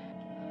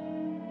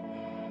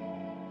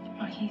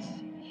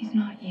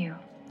not you.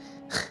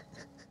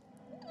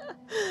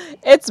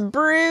 It's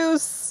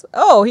Bruce.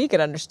 Oh, he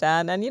could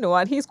understand. And you know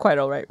what? He's quite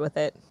alright with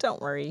it.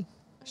 Don't worry.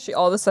 She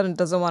all of a sudden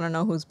doesn't want to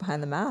know who's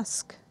behind the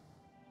mask.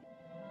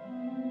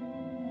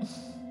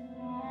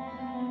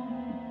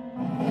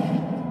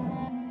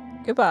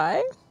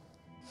 Goodbye.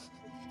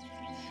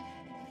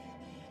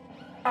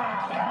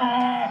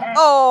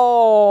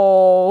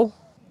 Oh.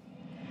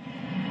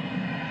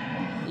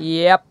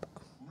 Yep.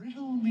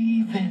 Riddle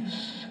me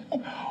this.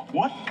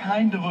 What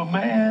kind of a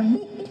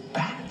man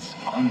bats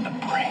on the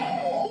brain?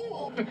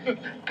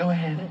 Go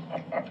ahead.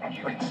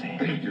 You can say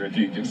it. You're a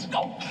genius.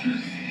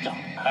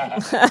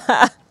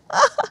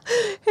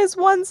 His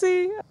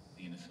onesie.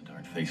 The innocent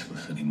aren't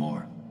faceless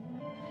anymore.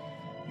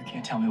 You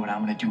can't tell me what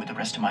I'm gonna do with the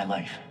rest of my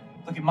life.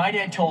 Look, my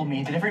dad told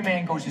me that every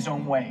man goes his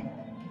own way.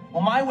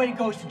 Well, my way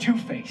goes to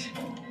Two-Face.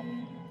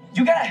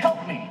 You gotta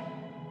help me.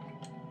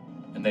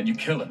 And then you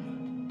kill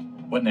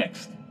him. What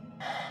next?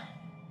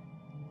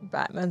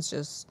 Batman's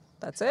just,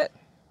 that's it.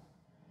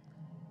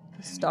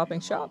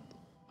 Stopping shop.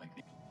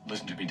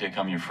 Listen to me, Dick.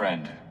 I'm your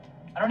friend.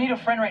 I don't need a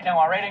friend right now,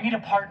 all right? I need a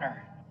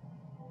partner.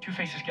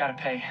 Two-Face has gotta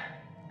pay.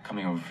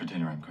 Coming over for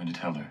dinner. I'm going to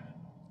tell her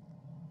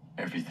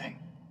everything.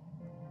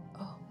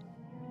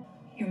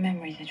 Your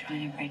memories are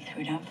trying to break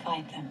through. Don't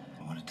fight them.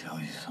 I want to tell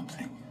you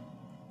something.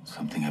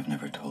 Something I've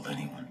never told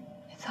anyone.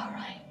 It's all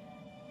right.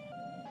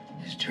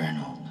 His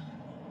journal.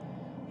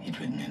 He'd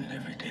written in it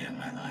every day of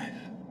my life.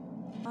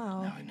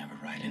 Wow. Now I'd never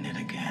write in it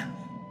again.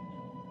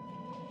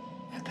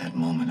 At that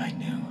moment, I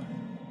knew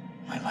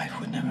my life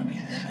would never be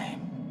the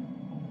same.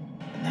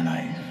 And then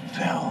I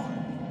fell.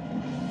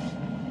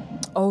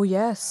 Oh,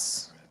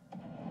 yes.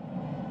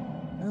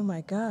 Oh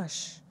my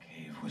gosh. The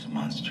cave was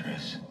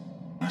monstrous.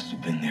 Must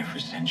have been there for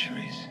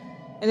centuries.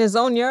 In his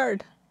own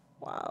yard.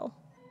 Wow.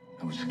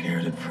 I was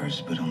scared at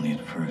first, but only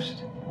at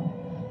first.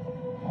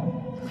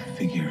 The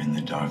figure in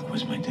the dark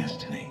was my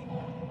destiny.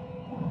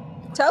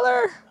 Tell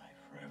her.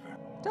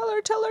 Tell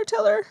her, tell her,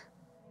 tell her.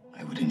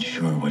 I would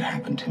ensure what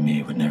happened to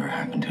me would never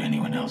happen to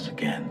anyone else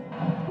again.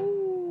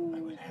 I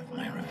would have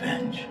my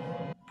revenge.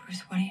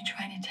 Bruce, what are you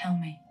trying to tell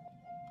me?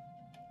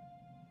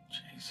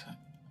 Chase,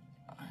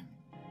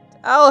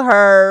 Tell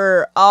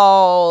her.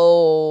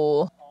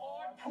 Oh.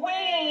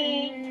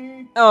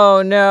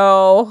 Oh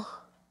no.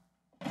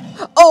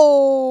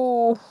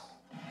 Oh.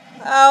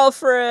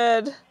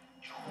 Alfred.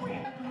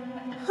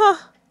 Huh.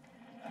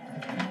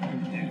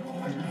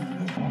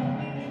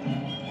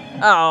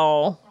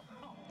 Oh.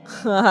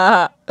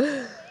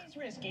 He's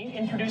risking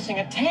introducing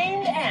a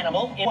tamed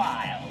animal in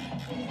wild.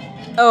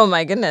 Oh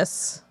my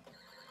goodness.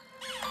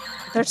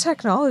 Their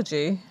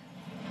technology.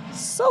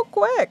 So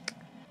quick.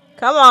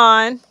 Come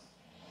on.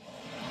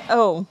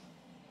 Oh.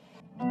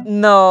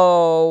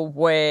 No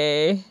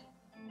way.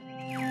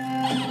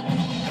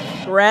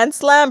 Grand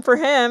slam for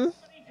him.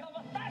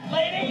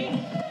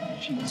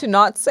 To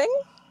not sing?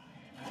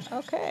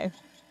 Okay.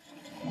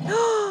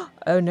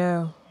 Oh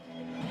no.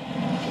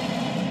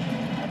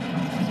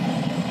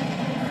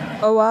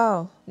 Oh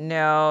wow.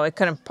 No, it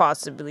couldn't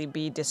possibly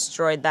be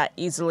destroyed that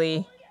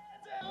easily.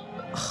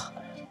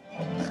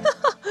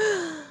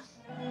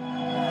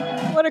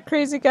 What a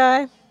crazy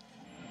guy.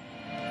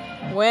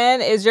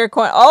 When is your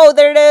coin? Oh,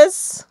 there it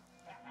is.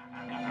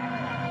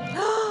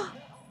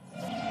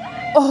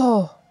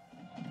 Oh.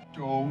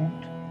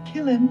 Don't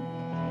kill him.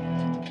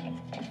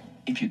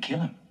 If you kill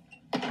him.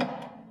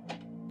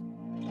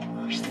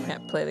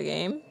 Can't play the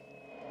game.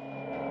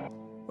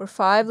 We're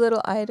 5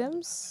 little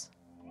items.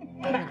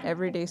 An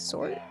everyday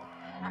sort.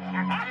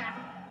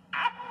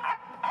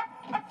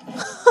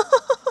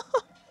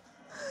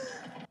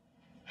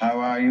 How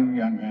are you,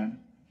 young man?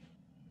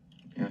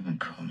 You haven't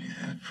called me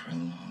that for a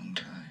long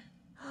time.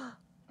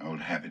 Old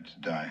habits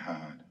die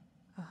hard.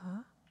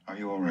 Uh-huh. Are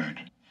you all right?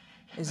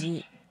 Is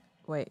he...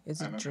 Wait, is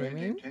he I'm afraid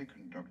dreaming? they've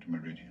taken Dr.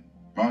 Meridian.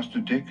 Master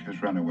Dick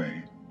has run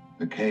away.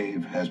 The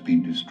cave has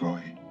been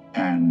destroyed.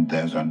 And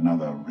there's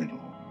another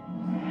riddle.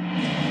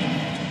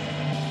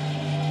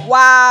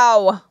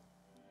 Wow!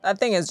 That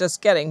thing is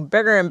just getting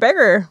bigger and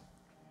bigger.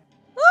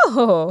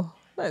 Oh,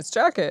 nice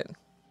jacket.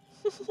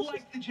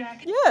 Like the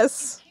jacket?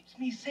 Yes. It keeps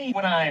me safe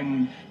when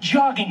I'm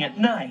jogging at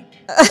night.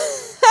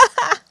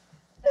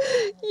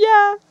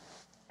 Yeah.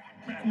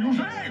 You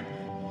say?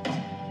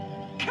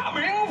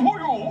 Coming for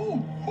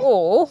you.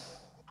 Oh.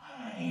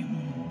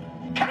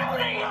 I'm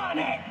counting on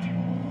it.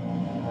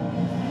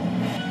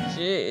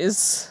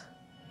 Jeez.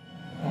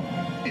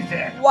 Is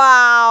that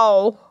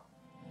Wow.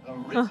 the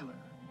Riddler?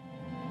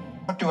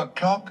 What do a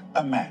clock,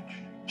 a match,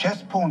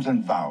 chess pawns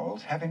and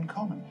vowels have in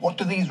common? What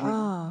do these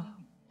Ah.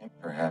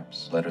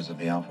 Perhaps letters of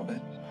the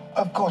alphabet.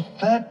 Of course,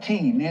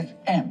 13 is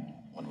M.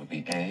 One would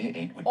be A,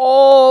 8 would be...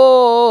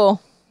 Oh,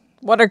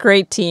 what a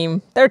great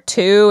team. They're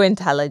too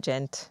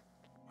intelligent.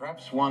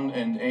 Perhaps 1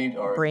 and 8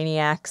 are...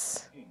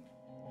 Brainiacs.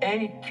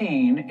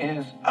 18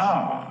 is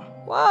R.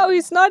 Wow,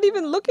 he's not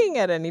even looking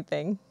at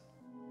anything.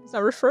 He's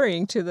not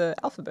referring to the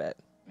alphabet.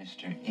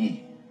 Mr.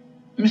 E.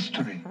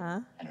 Mystery.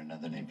 Huh? And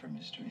another name for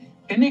mystery.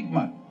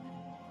 Enigma.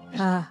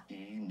 Ah.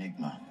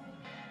 Enigma.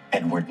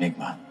 Edward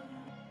Nigma.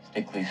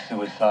 Stickley's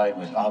suicide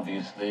was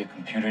obviously a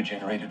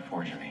computer-generated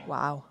forgery.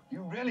 Wow.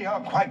 You really are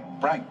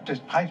quite bright,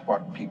 despite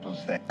what people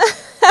say.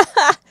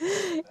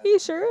 He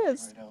sure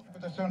is.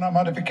 With the sonar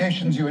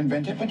modifications you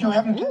invented, but you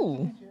haven't...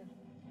 Ooh.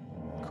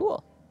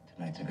 Cool.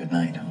 Tonight's a good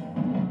night.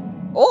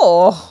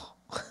 Oh.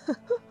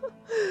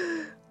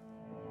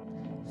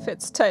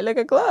 Fits tight like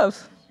a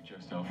glove.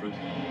 Suggest Alfred.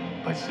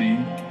 By sea.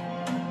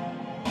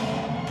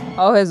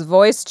 Oh, his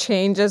voice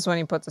changes when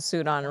he puts a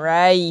suit on.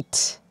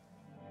 Right.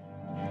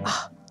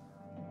 Ah.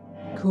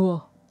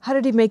 Cool. How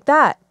did he make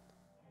that?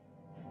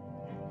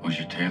 Who's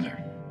your tailor?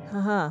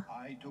 Uh-huh.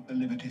 I took the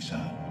liberty, sir.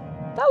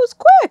 That was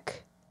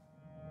quick.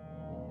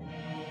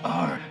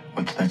 R.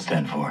 What's that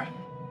stand for?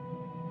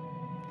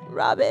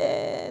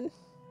 Robin.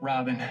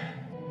 Robin,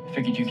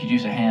 figured you could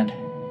use a hand.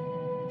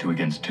 2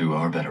 against 2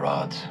 are better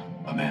odds.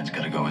 A man's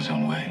got to go his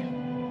own way.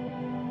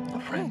 A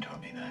friend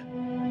taught me that.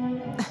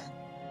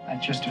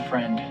 Not just a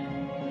friend.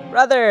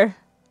 Brother.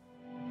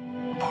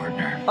 A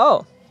partner.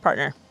 Oh,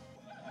 partner.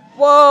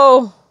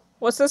 Whoa.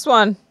 What's this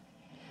one?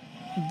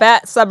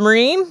 Bat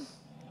submarine?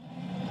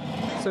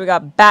 So we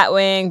got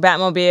Batwing,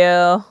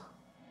 Batmobile.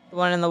 The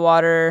one in the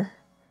water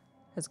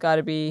has got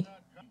to be,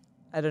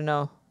 I don't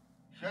know.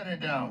 Shut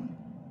it down.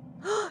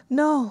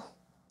 No.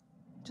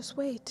 Just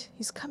wait.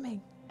 He's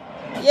coming.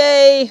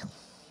 Yay.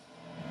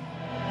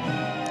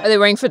 Are they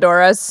wearing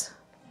fedoras?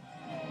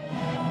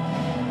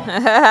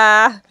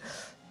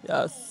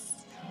 Yes.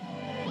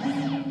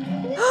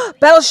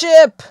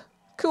 Battleship.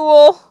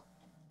 Cool.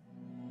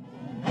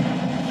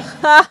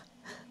 Ha.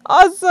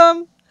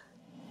 Awesome.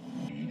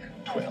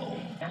 12.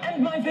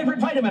 And my favorite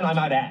vitamin, I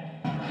might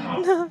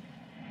add.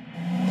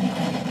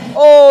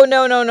 Oh,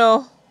 no, no,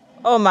 no.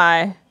 Oh,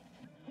 my.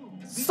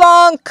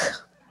 Sunk.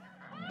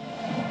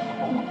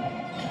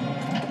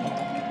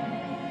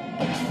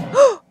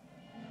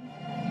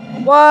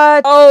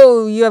 What?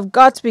 Oh, you have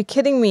got to be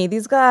kidding me.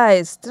 These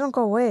guys, they don't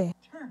go away.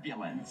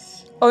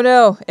 Turbulence. Oh,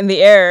 no. In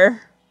the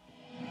air.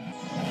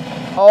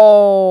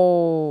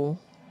 Oh.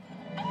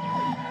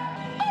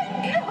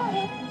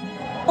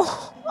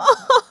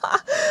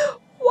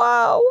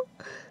 Wow.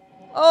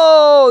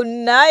 Oh,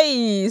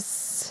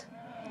 nice.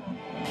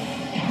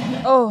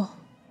 Oh.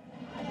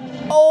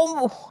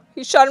 Oh,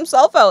 he shot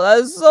himself out. That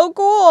is so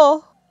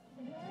cool.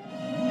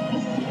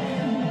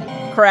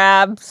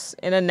 Crabs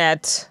in a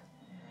net.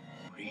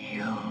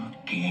 Real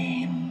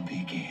game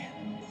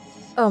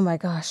begins. Oh my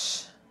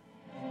gosh.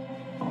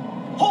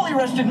 Holy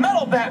rusted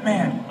metal,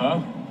 Batman!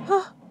 Huh?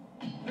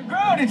 The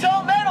ground, it's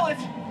all metal.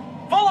 It's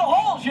full of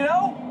holes, you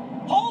know?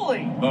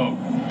 Holy!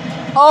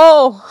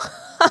 Oh.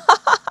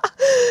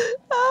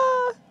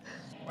 Ah,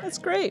 that's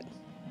great.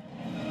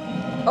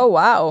 Oh,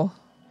 wow.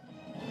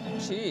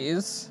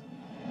 Jeez.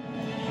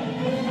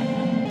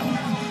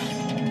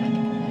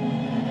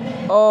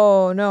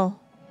 Oh, no.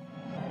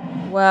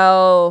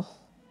 Well,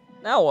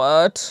 now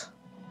what?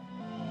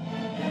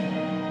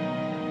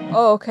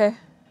 Oh, okay.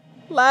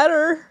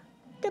 Ladder.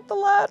 Get the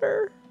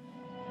ladder.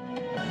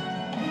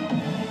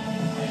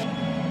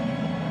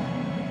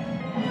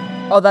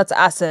 Oh, that's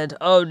acid.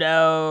 Oh,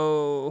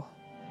 no.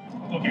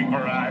 Looking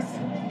for us.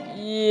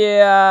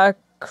 Yeah,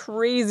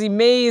 crazy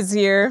maze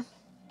here.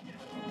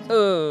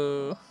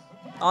 Ooh.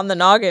 On the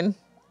noggin.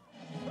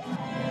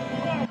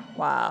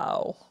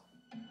 Wow.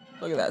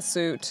 Look at that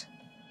suit.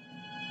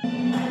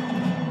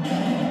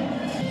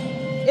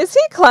 Is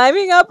he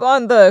climbing up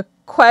on the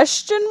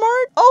question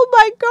mark? Oh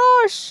my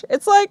gosh.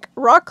 It's like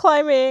rock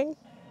climbing.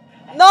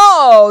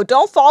 No,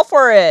 don't fall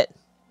for it.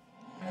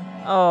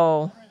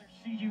 Oh.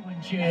 See you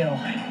in jail.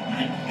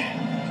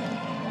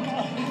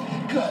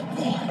 Good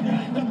boy.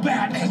 The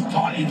bat has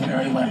taught you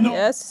very well. No.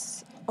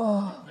 Yes.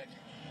 Oh.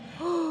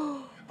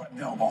 But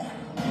noble.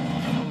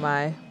 Oh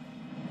my.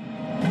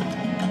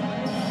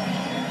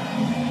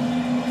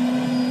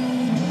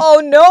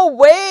 Oh, no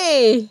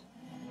way.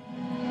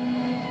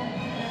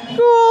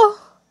 Cool.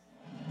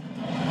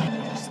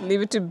 Just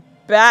leave it to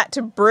Bat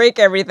to break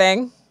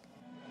everything.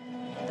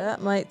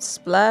 That might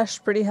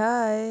splash pretty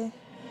high.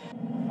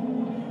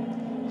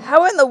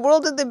 How in the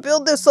world did they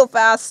build this so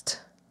fast?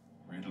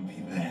 Riddle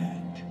me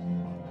that.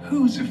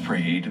 Who's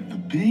afraid of the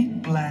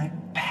big black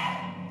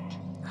bat?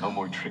 No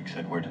more tricks,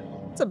 Edward.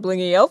 It's a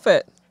blingy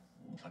outfit.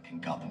 Sucking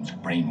Gotham's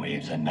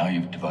brainwaves, and now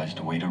you've devised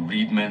a way to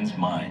read men's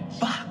minds.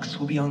 Fox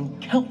will be on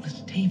countless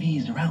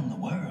TVs around the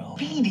world,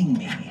 feeding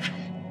me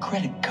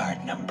credit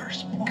card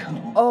numbers,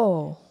 cool,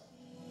 Oh.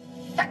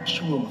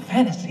 sexual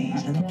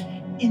fantasies, and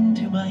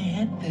into my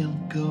head they'll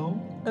go.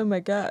 Oh my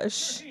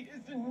gosh.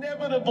 It's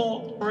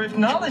inevitable. Or if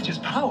knowledge is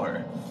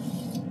power,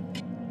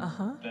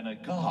 than a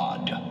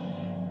god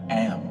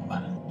am.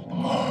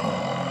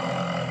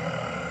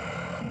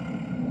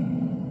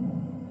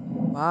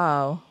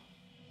 Wow.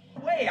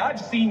 Way I've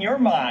seen your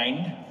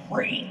mind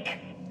freak.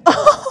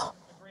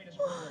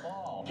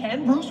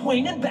 Can Bruce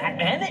Wayne and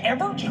Batman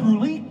ever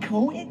truly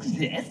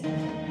coexist?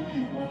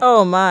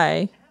 Oh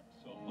my.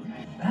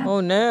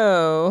 Oh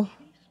no.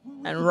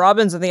 And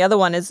Robin's in the other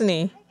one, isn't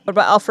he? What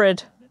about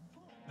Alfred?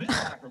 This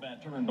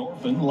acrobat turned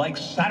orphan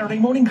likes Saturday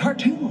morning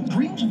cartoons.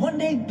 Dreams one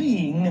day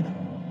being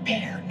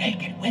bare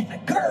naked with a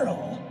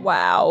girl.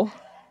 Wow.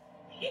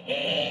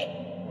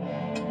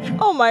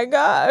 Oh my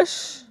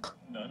gosh.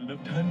 Not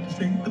enough time to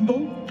save them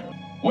both.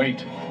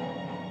 Wait.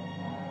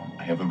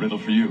 I have a riddle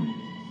for you.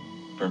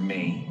 For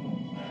me?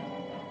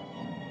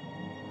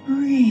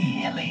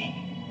 Really?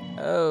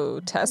 Oh,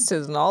 test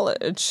his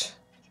knowledge.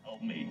 Tell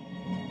me.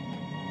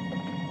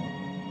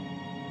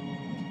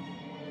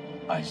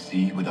 I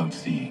see without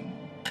seeing.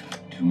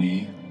 To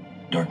me,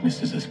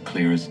 darkness is as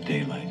clear as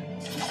daylight.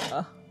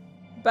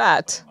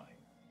 Bat.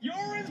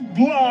 You're as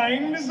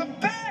blind as a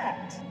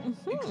bat.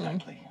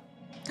 Exactly.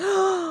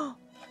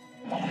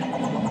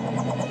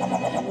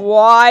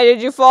 Why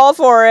did you fall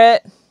for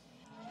it?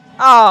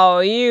 Oh,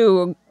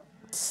 you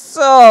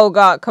so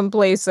got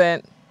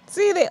complacent.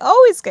 See, they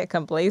always get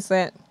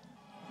complacent.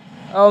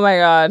 Oh my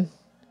god.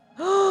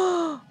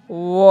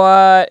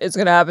 What is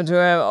gonna happen to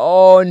him?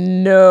 Oh,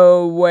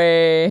 no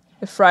way.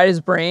 It fried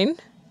his brain?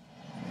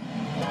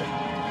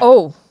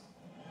 Oh.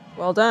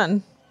 Well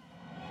done.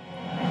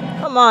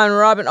 Come on,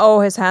 Robin. Oh,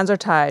 his hands are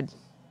tied.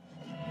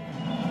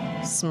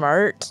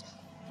 Smart.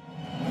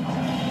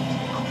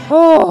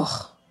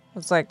 Oh.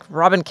 It's like,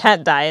 Robin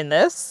can't die in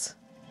this.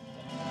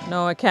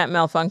 No, it can't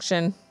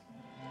malfunction.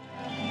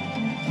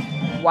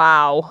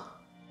 Wow.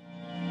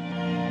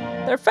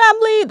 Their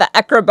family, the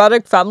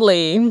acrobatic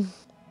family.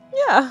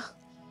 Yeah.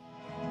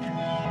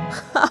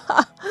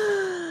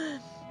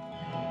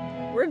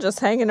 We're just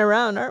hanging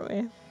around, aren't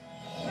we?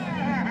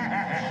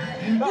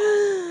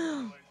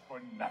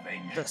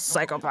 The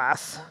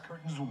psychopath.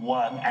 Curtains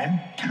 1 and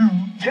 2,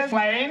 just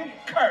plain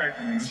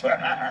curtains.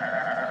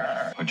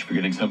 Aren't you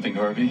forgetting something,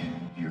 Harvey?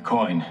 Your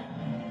coin.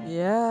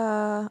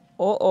 Yeah.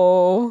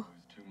 Uh-oh.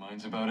 Two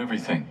minds about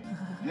everything.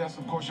 Yes,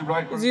 of course, you're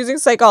right. He's using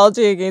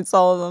psychology against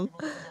all of them.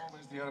 You're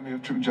always the enemy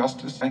of true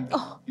justice, and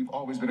you've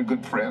always been a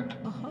good friend.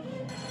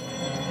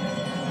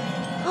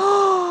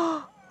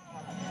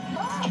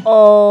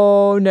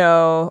 Oh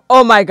no.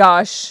 Oh my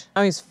gosh.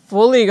 Now he's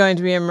fully going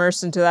to be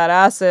immersed into that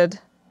acid.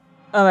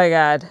 Oh my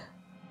god.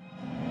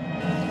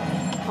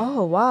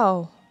 Oh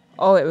wow.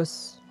 Oh, it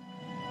was...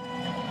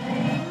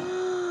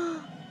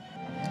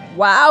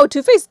 Wow,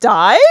 Two-Face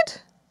died?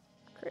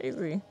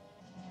 Crazy.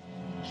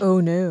 Oh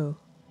no.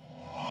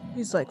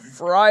 He's like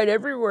fried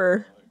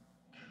everywhere.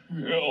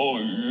 Kill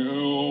you.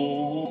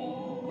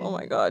 Oh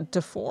my god,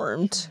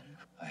 deformed.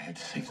 I had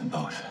to save them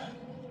both.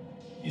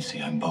 You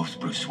see, I'm both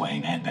Bruce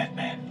Wayne and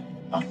Batman.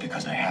 Not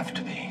because I have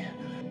to be,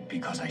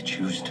 because I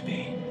choose to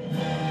be.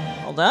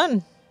 Well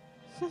done.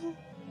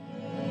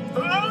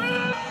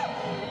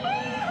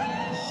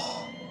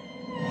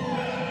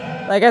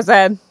 Like I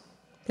said,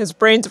 his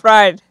brain's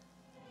fried.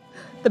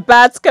 The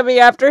bat's coming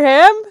after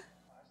him?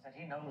 That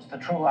he knows the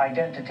true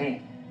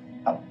identity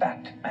of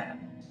Batman.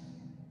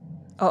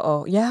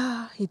 Uh-oh.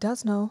 Yeah, he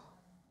does know.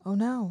 Oh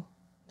no.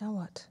 Now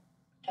what?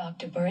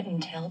 Dr. Burton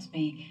tells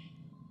me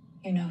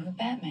you know who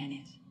Batman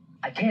is.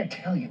 I can't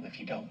tell you if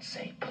you don't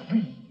say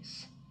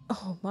please.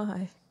 Oh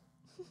my.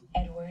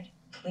 Edward,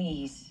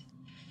 please.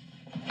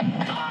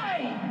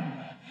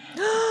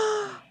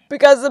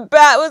 Because the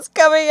bat was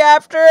coming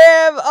after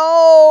him.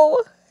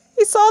 Oh,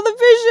 he saw the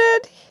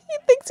vision. He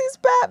thinks he's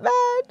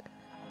Batman.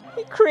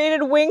 He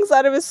created wings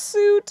out of his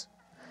suit.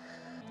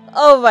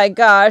 Oh my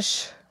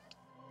gosh.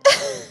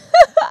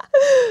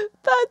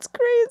 That's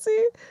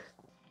crazy.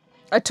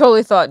 I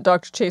totally thought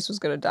Dr. Chase was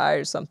going to die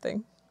or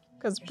something.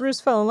 Because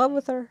Bruce fell in love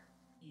with her.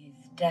 He's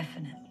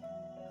definitely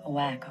a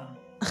wacko.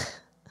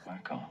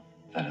 Wacko?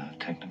 Is that a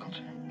technical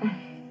term?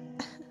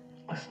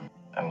 Listen,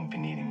 I won't be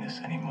needing this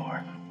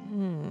anymore.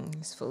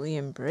 He's fully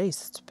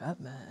embraced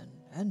Batman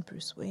and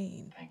Bruce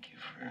Wayne. Thank you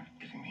for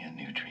giving me a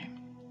new dream.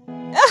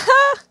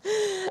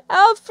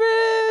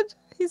 Alfred!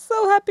 He's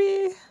so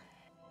happy.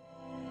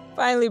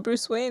 Finally,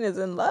 Bruce Wayne is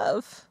in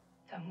love.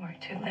 Don't worry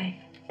too late.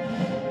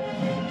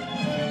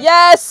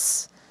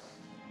 Yes!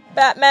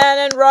 Batman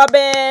and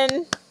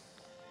Robin.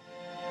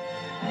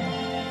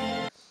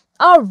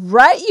 All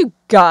right, you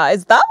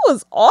guys. That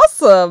was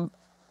awesome.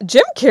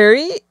 Jim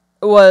Carrey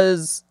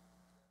was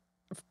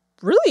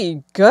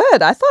really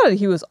good. I thought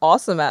he was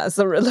awesome as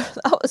the Riddler.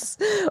 That was,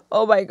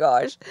 oh my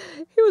gosh.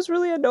 He was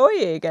really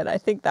annoying, and I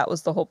think that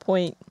was the whole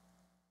point.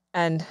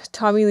 And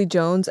Tommy Lee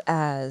Jones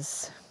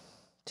as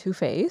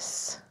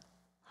Two-Face,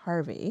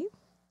 Harvey.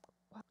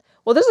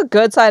 Well, there's a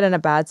good side and a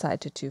bad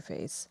side to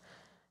Two-Face.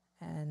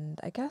 And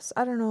I guess,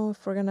 I don't know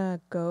if we're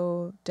gonna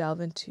go delve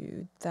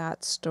into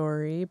that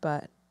story,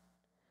 but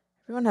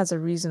everyone has a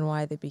reason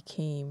why they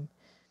became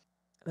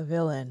the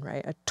villain,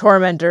 right? A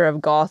tormentor of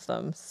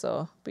Gotham. So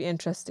it'll be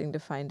interesting to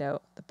find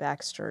out the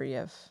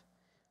backstory of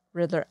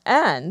Riddler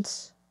and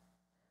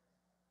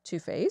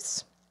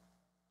Two-Face.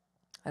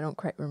 I don't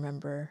quite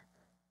remember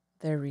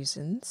their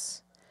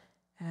reasons.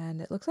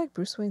 And it looks like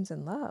Bruce Wayne's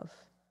in love.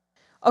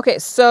 Okay,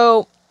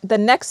 so the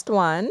next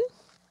one,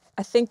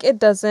 I think it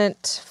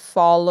doesn't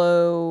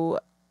follow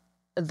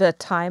the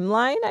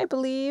timeline, I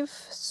believe.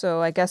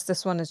 So I guess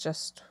this one is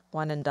just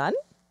one and done.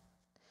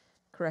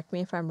 Correct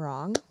me if I'm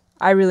wrong.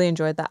 I really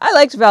enjoyed that. I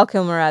liked Val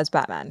Kilmer as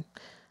Batman.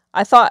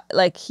 I thought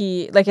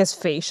his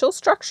facial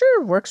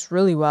structure works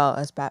really well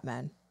as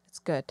Batman. It's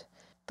good.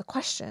 The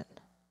question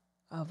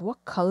of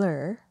what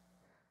color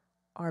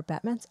are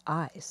Batman's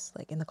eyes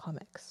like in the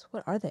comics?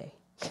 What are they?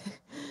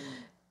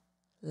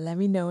 Let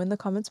me know in the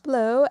comments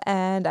below,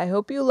 and I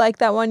hope you like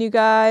that one, you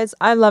guys.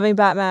 I'm loving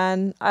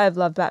Batman. I've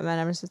loved Batman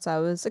ever since I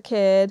was a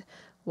kid.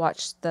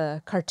 Watched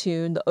the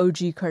cartoon, the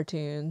OG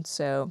cartoon,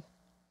 so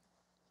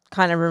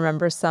kind of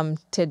remember some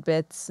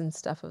tidbits and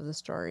stuff of the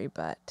story,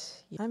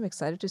 but I'm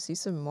excited to see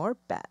some more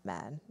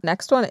Batman.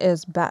 Next one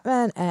is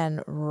Batman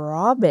and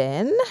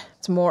Robin.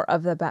 It's more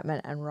of the Batman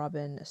and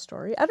Robin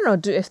story. I don't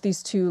know if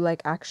these two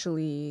like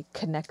actually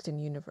connect in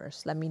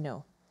universe. Let me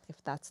know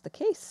if that's the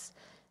case.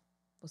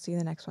 We'll see you in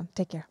the next one.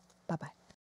 Take care. Bye-bye.